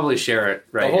 We'll probably share it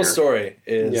right. The whole story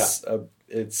is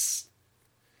it's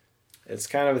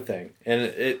kind of a thing,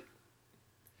 and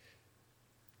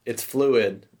it's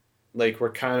fluid. Like,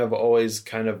 we're kind of always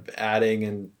kind of adding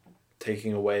and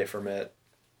taking away from it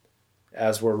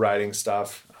as we're writing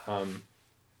stuff.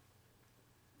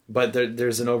 But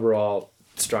there's an overall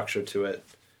structure to it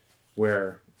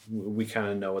where we kind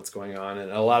of know what's going on,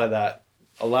 and a lot of that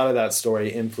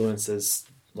story influences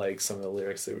like some of the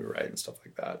lyrics that we write and stuff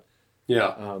like that.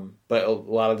 Yeah. But a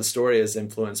lot of the story is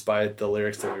influenced by the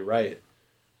lyrics that we write.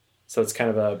 So it's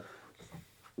kind of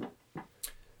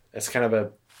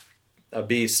a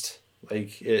beast.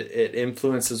 Like, it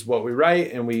influences what we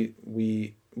write, and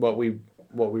what we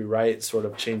write sort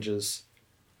of changes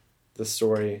the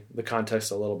story, the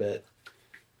context a little bit.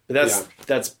 But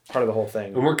that's part of the whole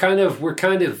thing. And we're kind of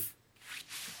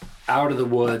out of the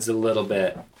woods a little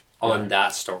bit on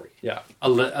that story. Yeah.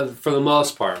 For the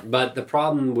most part. But the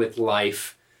problem with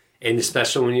life, and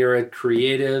especially when you're a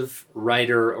creative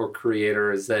writer or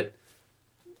creator, is that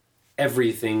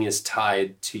everything is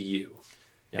tied to you.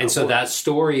 Yeah, and so that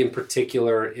story in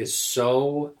particular is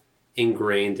so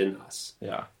ingrained in us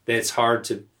that it's hard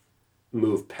to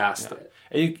move past it.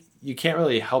 And you can't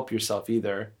really help yourself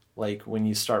either. Like, when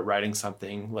you start writing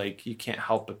something, like, you can't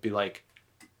help but be like,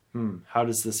 how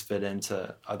does this fit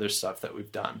into other stuff that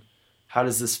we've done? How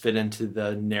does this fit into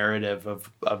the narrative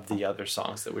of the other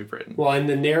songs that we've written? Well, and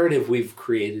the narrative we've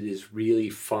created is really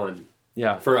fun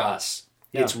for us.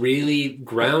 Yeah. It's really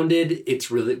grounded.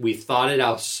 We thought it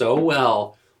out so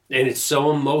well, and it's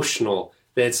so emotional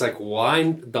that it's like,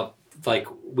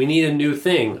 we need a new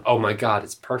thing. Oh my God,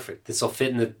 it's perfect. This will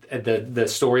fit in the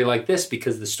story like this,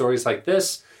 because the story's like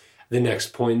this. The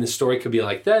next point in the story could be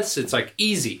like this. It's like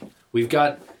easy. We've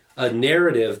got a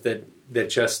narrative that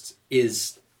just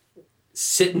is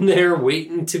sitting there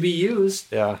waiting to be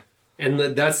used. Yeah. And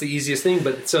that's the easiest thing.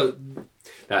 But so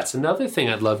that's another thing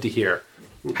I'd love to hear.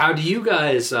 How do you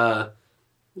guys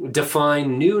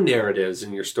define new narratives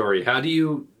in your story? How do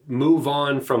you move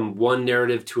on from one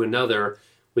narrative to another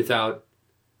without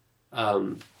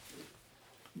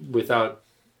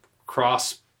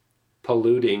cross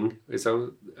polluting? Is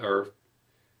that or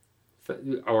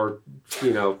cross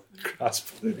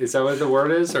polluting? Is that what the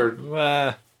word is?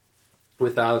 Or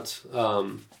without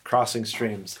crossing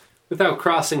streams? Without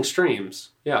crossing streams,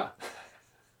 yeah.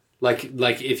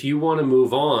 Like if you want to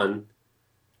move on,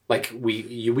 like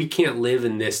we can't live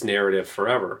in this narrative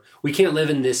forever. We can't live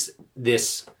in this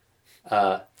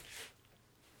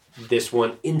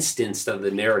one instance of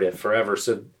the narrative forever.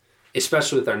 So,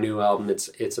 especially with our new album,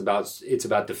 it's about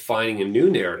defining a new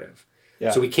narrative.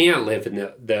 Yeah. So we can't live in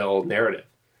the old narrative.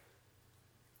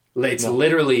 It's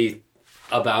literally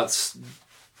about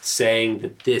saying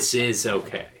that this is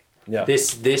okay. Yeah.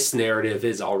 This narrative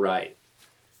is all right.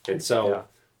 And so,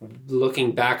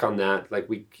 looking back on that, like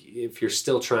if you're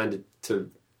still trying to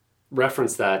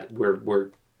reference that, we're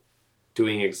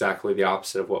doing exactly the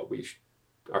opposite of what we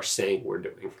are saying we're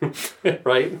doing,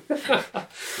 right?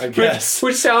 I guess.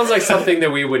 Which sounds like something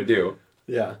that we would do.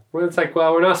 Yeah. Well, it's like,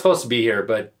 well, we're not supposed to be here,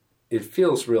 but it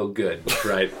feels real good,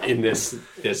 right? In this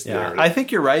narrative. I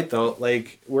think you're right, though.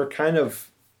 Like, we're kind of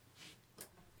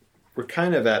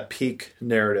at peak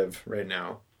narrative right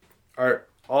now.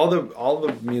 All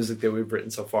the music that we've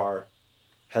written so far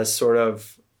has sort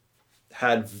of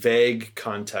had vague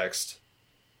context.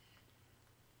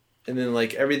 And then,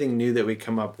 like, everything new that we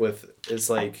come up with is,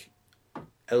 like,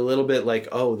 a little bit like,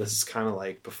 oh, this is kind of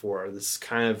like before. This is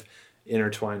kind of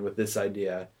intertwined with this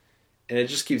idea. And it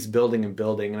just keeps building and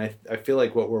building. And I feel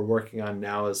like what we're working on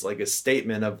now is, like, a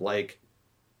statement of, like,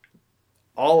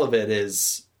 all of it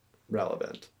is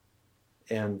relevant.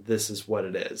 And this is what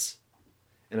it is.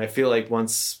 And I feel like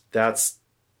once that's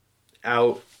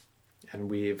out and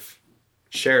we've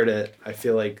shared it, I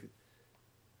feel like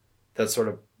that sort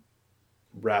of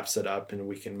wraps it up and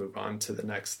we can move on to the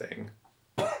next thing.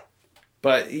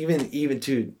 But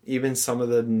even some of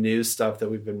the new stuff that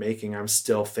we've been making, I'm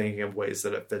still thinking of ways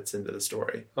that it fits into the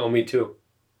story. Oh, me too.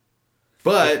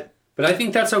 But I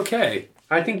think that's okay.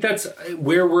 I think that's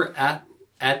where we're at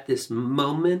this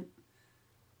moment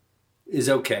is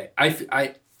okay.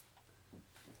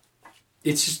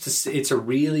 It's a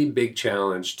really big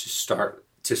challenge to start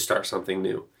something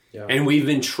new. Yeah. And we've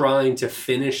been trying to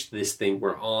finish this thing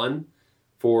we're on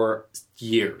for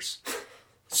years.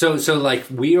 So like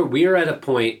we are at a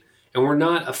point, and we're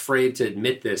not afraid to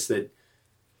admit this, that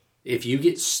if you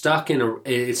get stuck in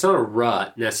it's not a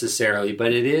rut necessarily,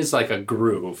 but it is like a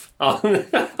groove.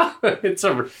 It's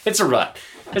a rut.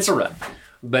 It's a rut.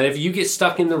 But if you get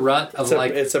stuck in the rut of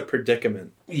it's a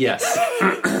predicament. Yes.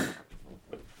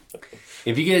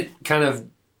 If you get kind of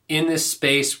in this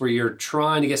space where you're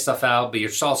trying to get stuff out, but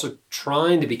you're also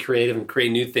trying to be creative and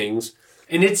create new things,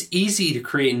 and it's easy to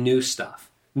create new stuff.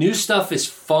 New stuff is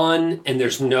fun, and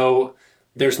there's no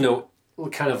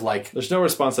kind of like... There's no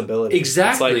responsibility.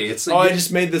 Exactly. It's I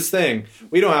just made this thing.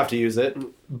 We don't have to use it.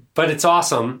 But it's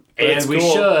awesome, and we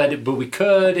should, but we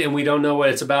could, and we don't know what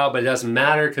it's about, but it doesn't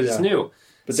matter because it's new.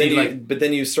 But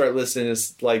then you start listening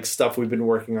to like stuff we've been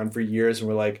working on for years, and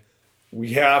we're like,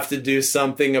 we have to do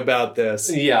something about this.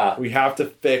 Yeah. We have to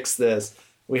fix this.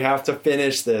 We have to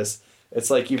finish this. It's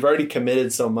like you've already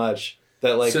committed so much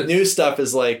that like new stuff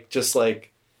is like just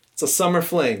like it's a summer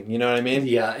fling. You know what I mean?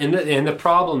 Yeah. And the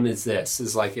problem is this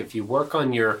is like if you work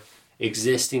on your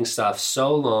existing stuff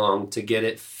so long to get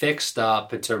it fixed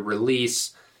up and to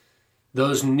release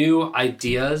those new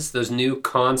ideas, those new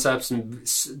concepts, and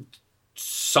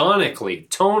sonically,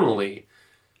 tonally,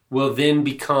 will then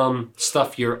become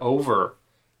stuff you're over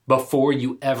before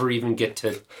you ever even get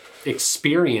to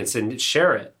experience and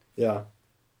share it. Yeah.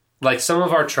 Like some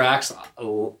of our tracks,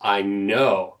 I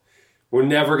know we're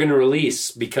never going to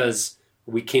release because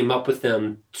we came up with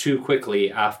them too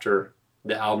quickly after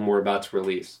the album we're about to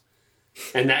release.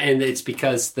 And it's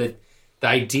because the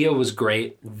idea was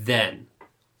great then.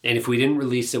 And if we didn't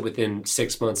release it within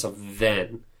 6 months of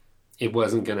then, it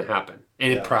wasn't going to happen.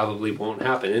 And it probably won't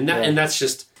happen. And that's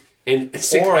just... And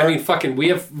we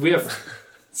have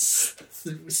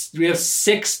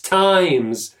 6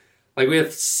 times, like we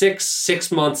have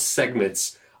six month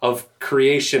segments of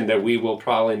creation that we will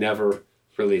probably never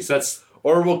release.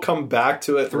 Or we'll come back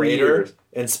to it later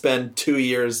and spend 2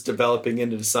 years developing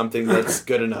into something that's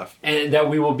good enough. And that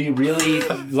we will be really,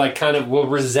 like, kind of, we'll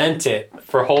resent it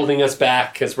for holding us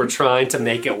back because we're trying to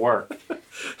make it work.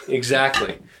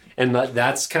 Exactly. And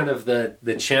that's kind of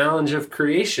the challenge of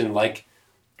creation. Like,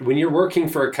 when you're working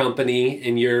for a company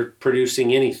and you're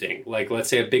producing anything, like let's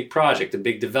say a big project, a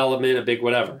big development, a big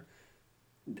whatever,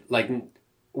 like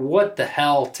what the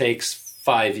hell takes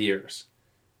 5 years?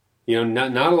 You know,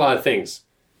 not a lot of things.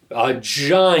 A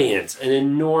giant, an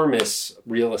enormous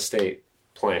real estate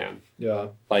plan. Yeah.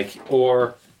 Like,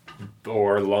 or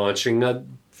launching a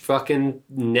fucking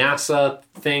NASA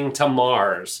thing to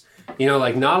Mars. You know,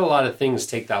 like not a lot of things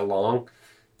take that long,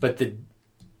 but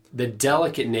the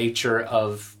delicate nature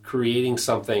of creating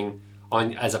something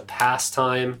as a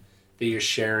pastime that you're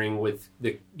sharing with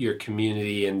your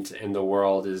community and the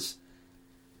world is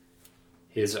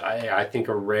I think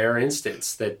a rare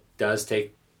instance that does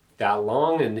take that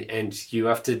long, and you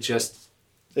have to just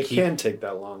can take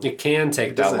that long. It can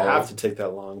take that long. It doesn't have to take that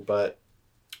long, but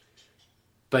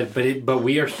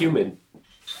we are human,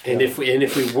 and if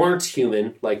we weren't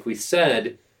human, like we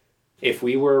said. If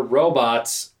we were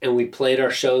robots and we played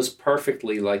our shows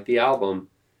perfectly like the album,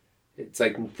 it's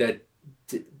like that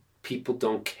people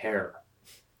don't care.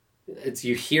 It's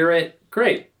you hear it,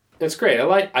 great. That's great.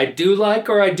 I do like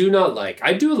or I do not like.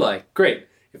 I do like, great.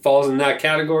 It falls in that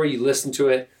category, you listen to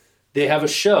it. They have a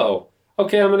show.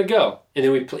 Okay, I'm going to go. And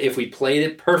then if we played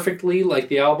it perfectly like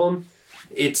the album,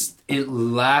 it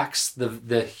lacks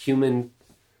the human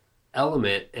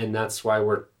element, and that's why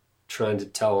we're trying to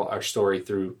tell our story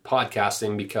through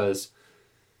podcasting, because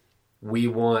we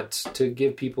want to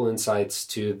give people insights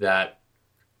to the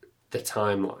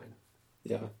timeline,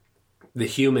 the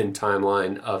human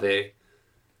timeline of a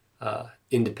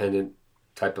independent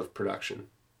type of production,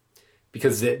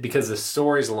 because the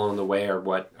stories along the way are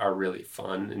what are really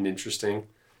fun and interesting,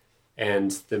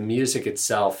 and the music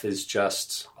itself is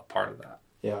just a part of that.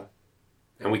 Yeah,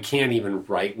 and we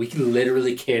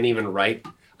literally can't even write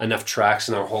enough tracks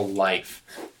in our whole life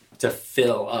to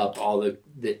fill up all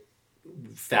the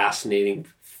fascinating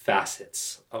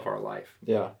facets of our life.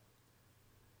 Yeah.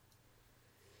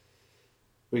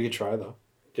 We could try, though.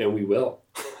 And we will.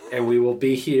 And we will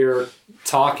be here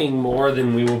talking more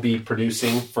than we will be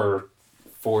producing for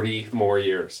 40 more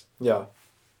years. Yeah.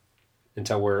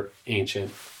 Until we're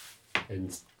ancient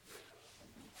and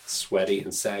sweaty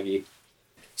and saggy.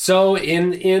 So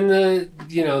in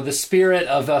the spirit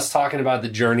of us talking about the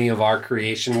journey of our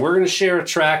creation, we're going to share a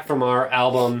track from our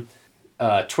album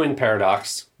Twin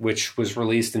Paradox, which was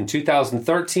released in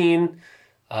 2013.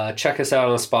 Check us out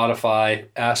on Spotify,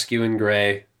 Ask You in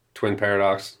Gray, Twin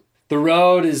Paradox. The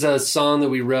Road is a song that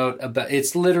we wrote about.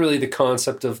 It's literally the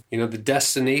concept of, the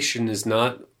destination is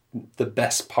not the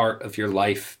best part of your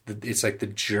life. It's like the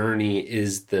journey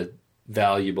is the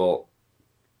valuable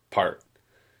part.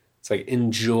 It's like,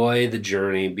 enjoy the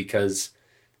journey, because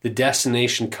the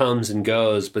destination comes and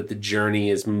goes, but the journey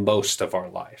is most of our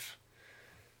life.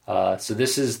 So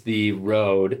this is The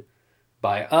Road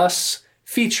by us,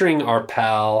 featuring our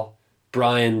pal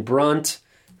Brian Brunt,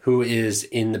 who is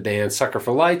in the band Sucker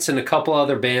for Lights and a couple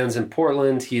other bands in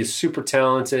Portland. He is super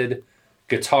talented,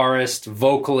 guitarist,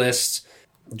 vocalist,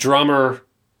 drummer,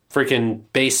 freaking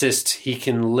bassist. He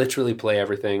can literally play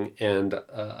everything. And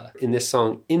in this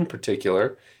song in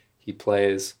particular, he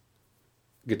plays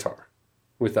guitar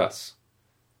with us.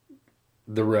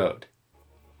 The Road.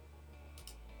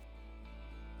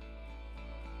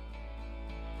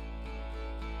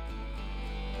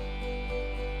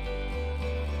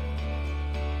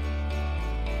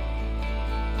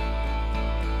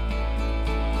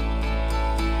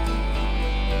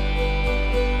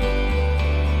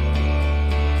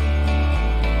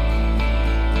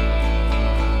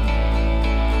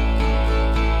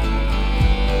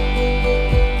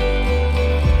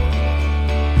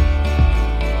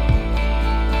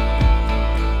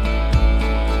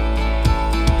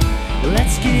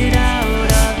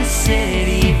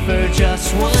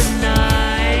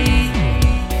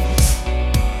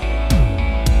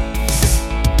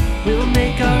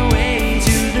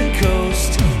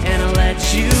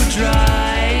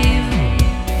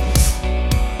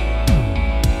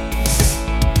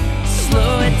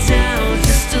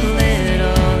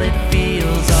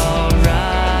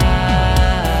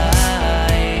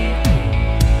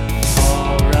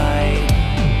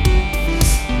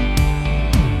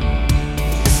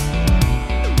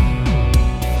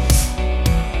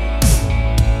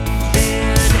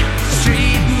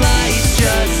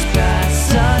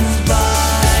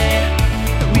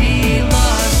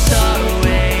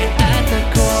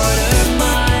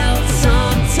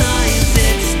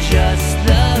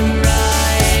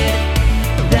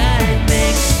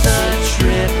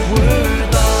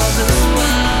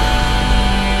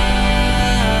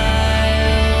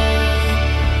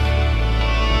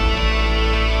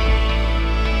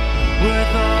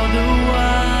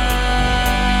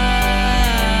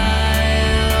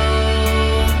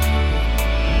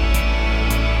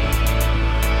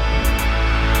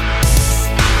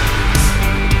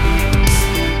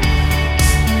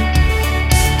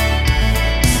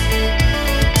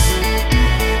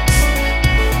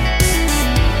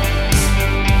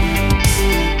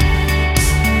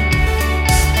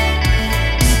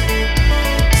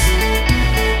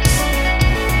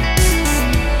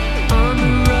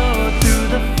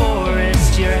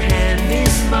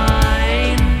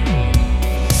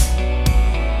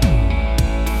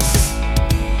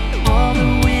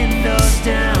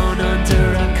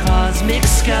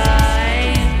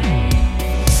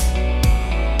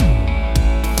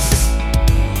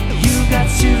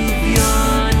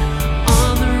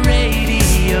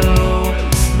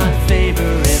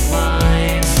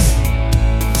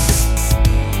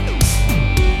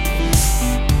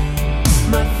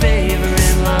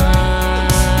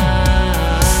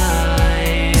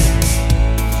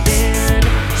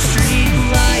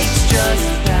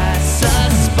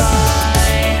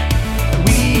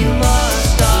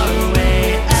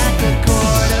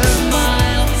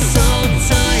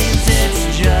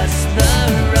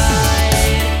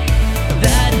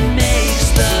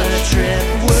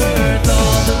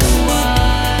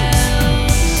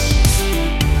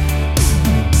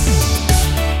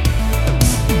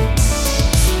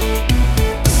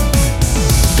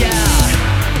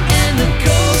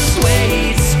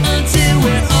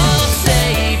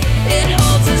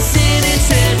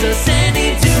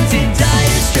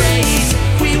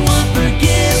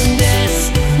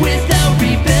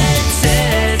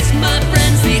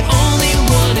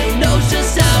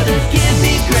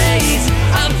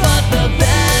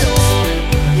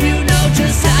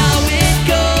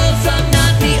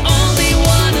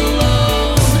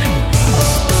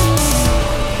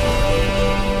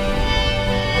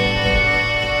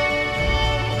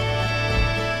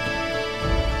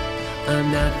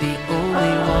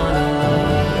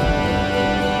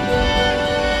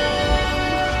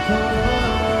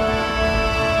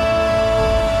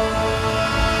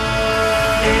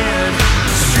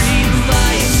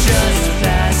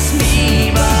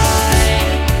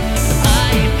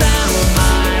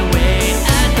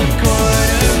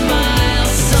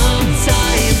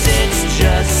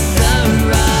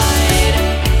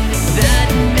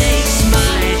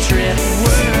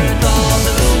 Worth all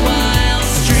the while,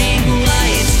 street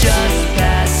lights just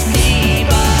pass me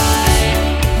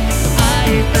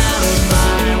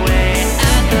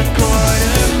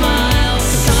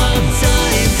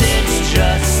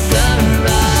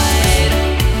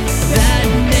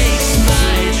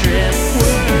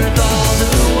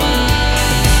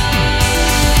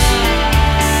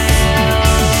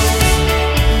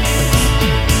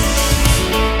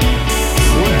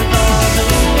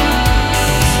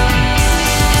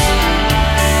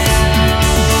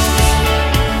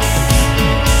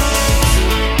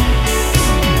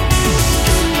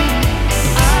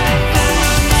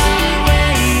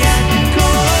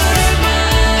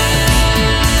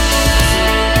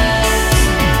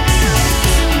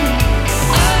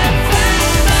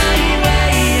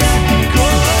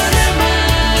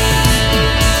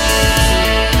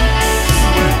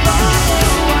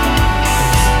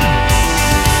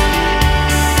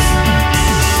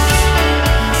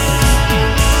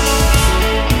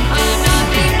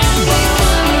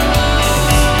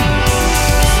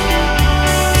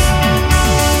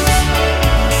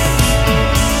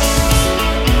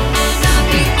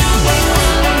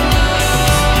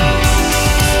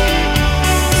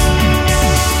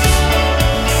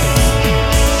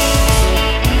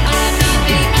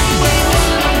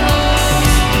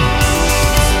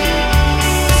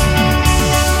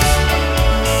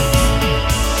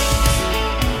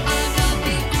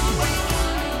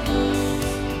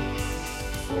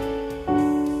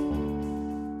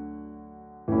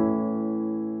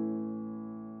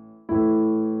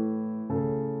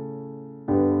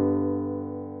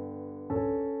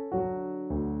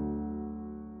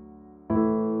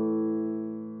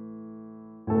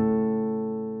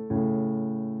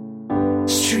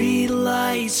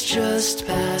lights just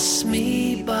pass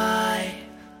me by.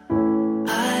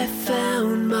 I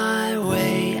found my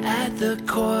way at the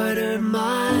quarter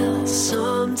mile.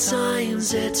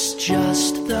 Sometimes it's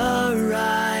just the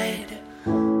ride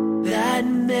that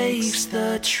makes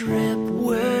the trip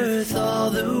worth all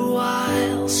the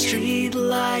while. Street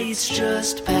lights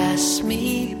just pass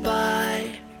me by.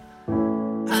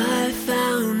 I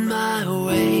found my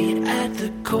way at the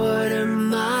quarter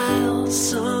mile.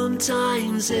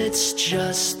 Sometimes it's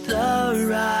just the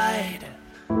ride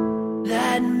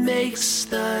that makes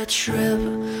the trip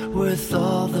worth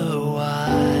all the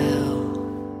while.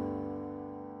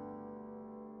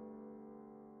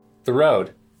 The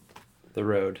Road. The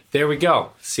Road. There we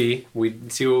go. See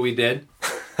what we did?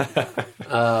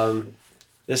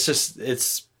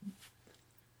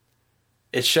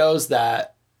 It shows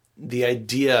that the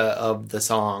idea of the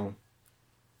song,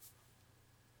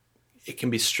 it can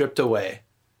be stripped away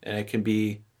and it can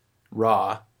be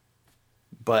raw,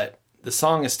 but the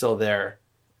song is still there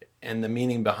and the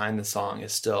meaning behind the song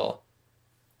is still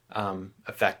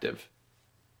effective,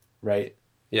 right?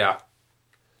 Yeah.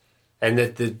 And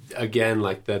the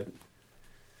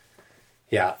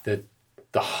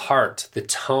heart, the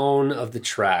tone of the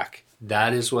track,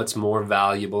 that is what's more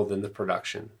valuable than the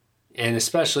production. And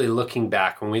especially looking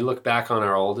back, when we look back on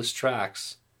our oldest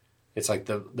tracks, it's like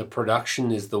the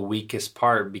production is the weakest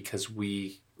part because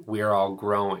we're all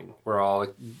growing. We're all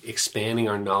expanding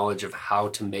our knowledge of how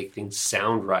to make things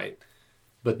sound right.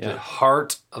 But the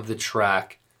heart of the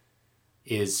track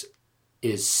is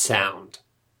sound.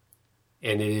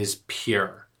 And it is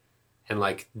pure. And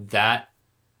like that,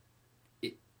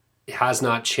 it has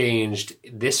not changed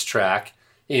this track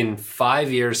in 5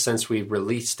 years since we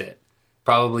released it.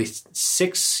 Probably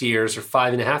 6 years or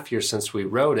 5.5 years since we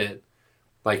wrote it.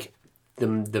 Like the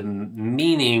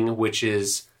meaning, which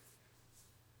is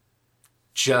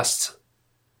just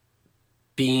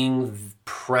being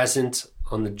present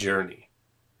on the journey.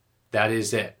 That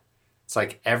is it. It's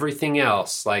like everything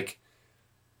else, like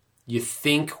you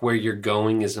think where you're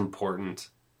going is important,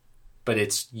 but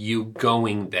it's you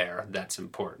going there that's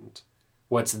important.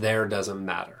 What's there doesn't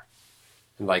matter.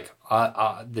 And like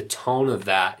the tone of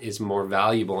that is more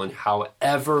valuable, and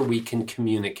however we can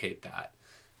communicate that,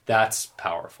 that's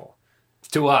powerful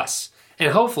to us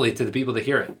and hopefully to the people that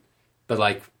hear it. But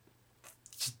like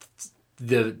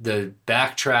the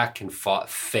backtrack can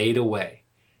fade away,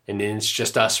 and then it's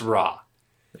just us raw.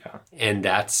 Yeah, and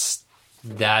that's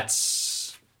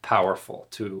powerful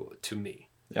to me.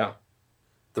 Yeah,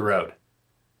 The Road.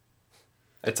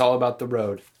 It's all about the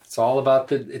road. It's all about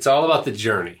the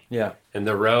journey. Yeah, and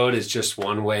the road is just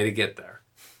one way to get there.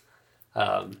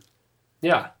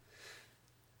 Yeah.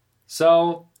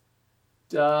 So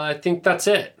I think that's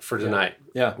it for tonight.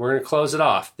 Yeah. We're going to close it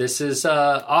off. This is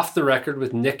Off the Record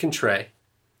with Nick and Trey.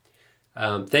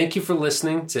 Thank you for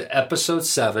listening to episode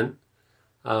 7.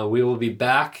 We will be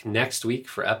back next week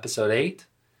for episode 8.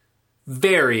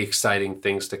 Very exciting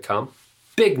things to come.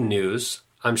 Big news,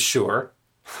 I'm sure.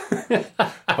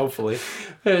 Hopefully.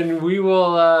 And we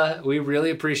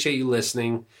really appreciate you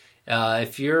listening.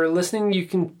 If you're listening, you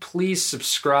can please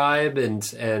subscribe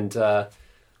and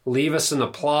leave us an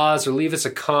applause or leave us a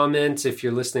comment if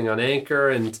you're listening on Anchor,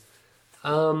 and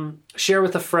share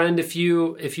with a friend if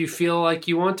you feel like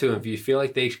you want to, if you feel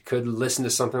like they could listen to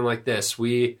something like this.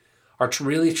 We are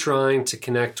really trying to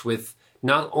connect with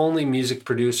not only music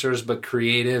producers, but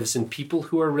creatives and people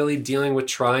who are really dealing with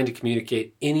trying to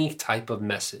communicate any type of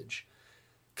message.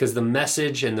 Because the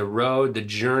message and the road, the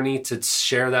journey to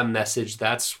share that message,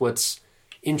 that's what's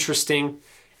interesting.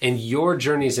 And your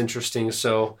journey is interesting.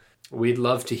 So we'd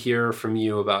love to hear from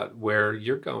you about where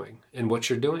you're going and what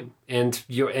you're doing and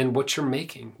what you're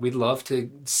making. We'd love to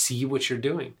see what you're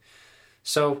doing.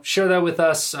 So share that with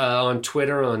us on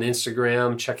Twitter, on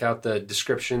Instagram. Check out the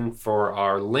description for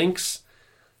our links.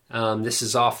 This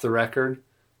is Off the Record.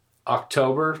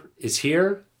 October is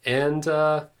here, and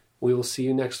we will see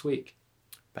you next week.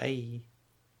 Bye.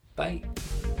 Bye.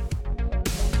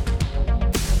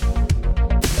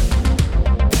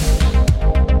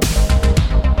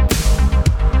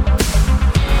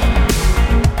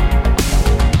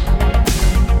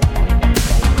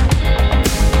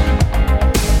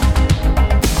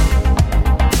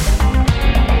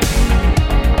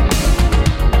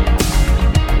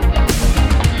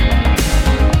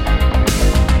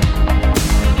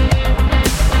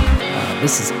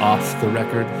 This is Off the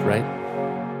Record, right?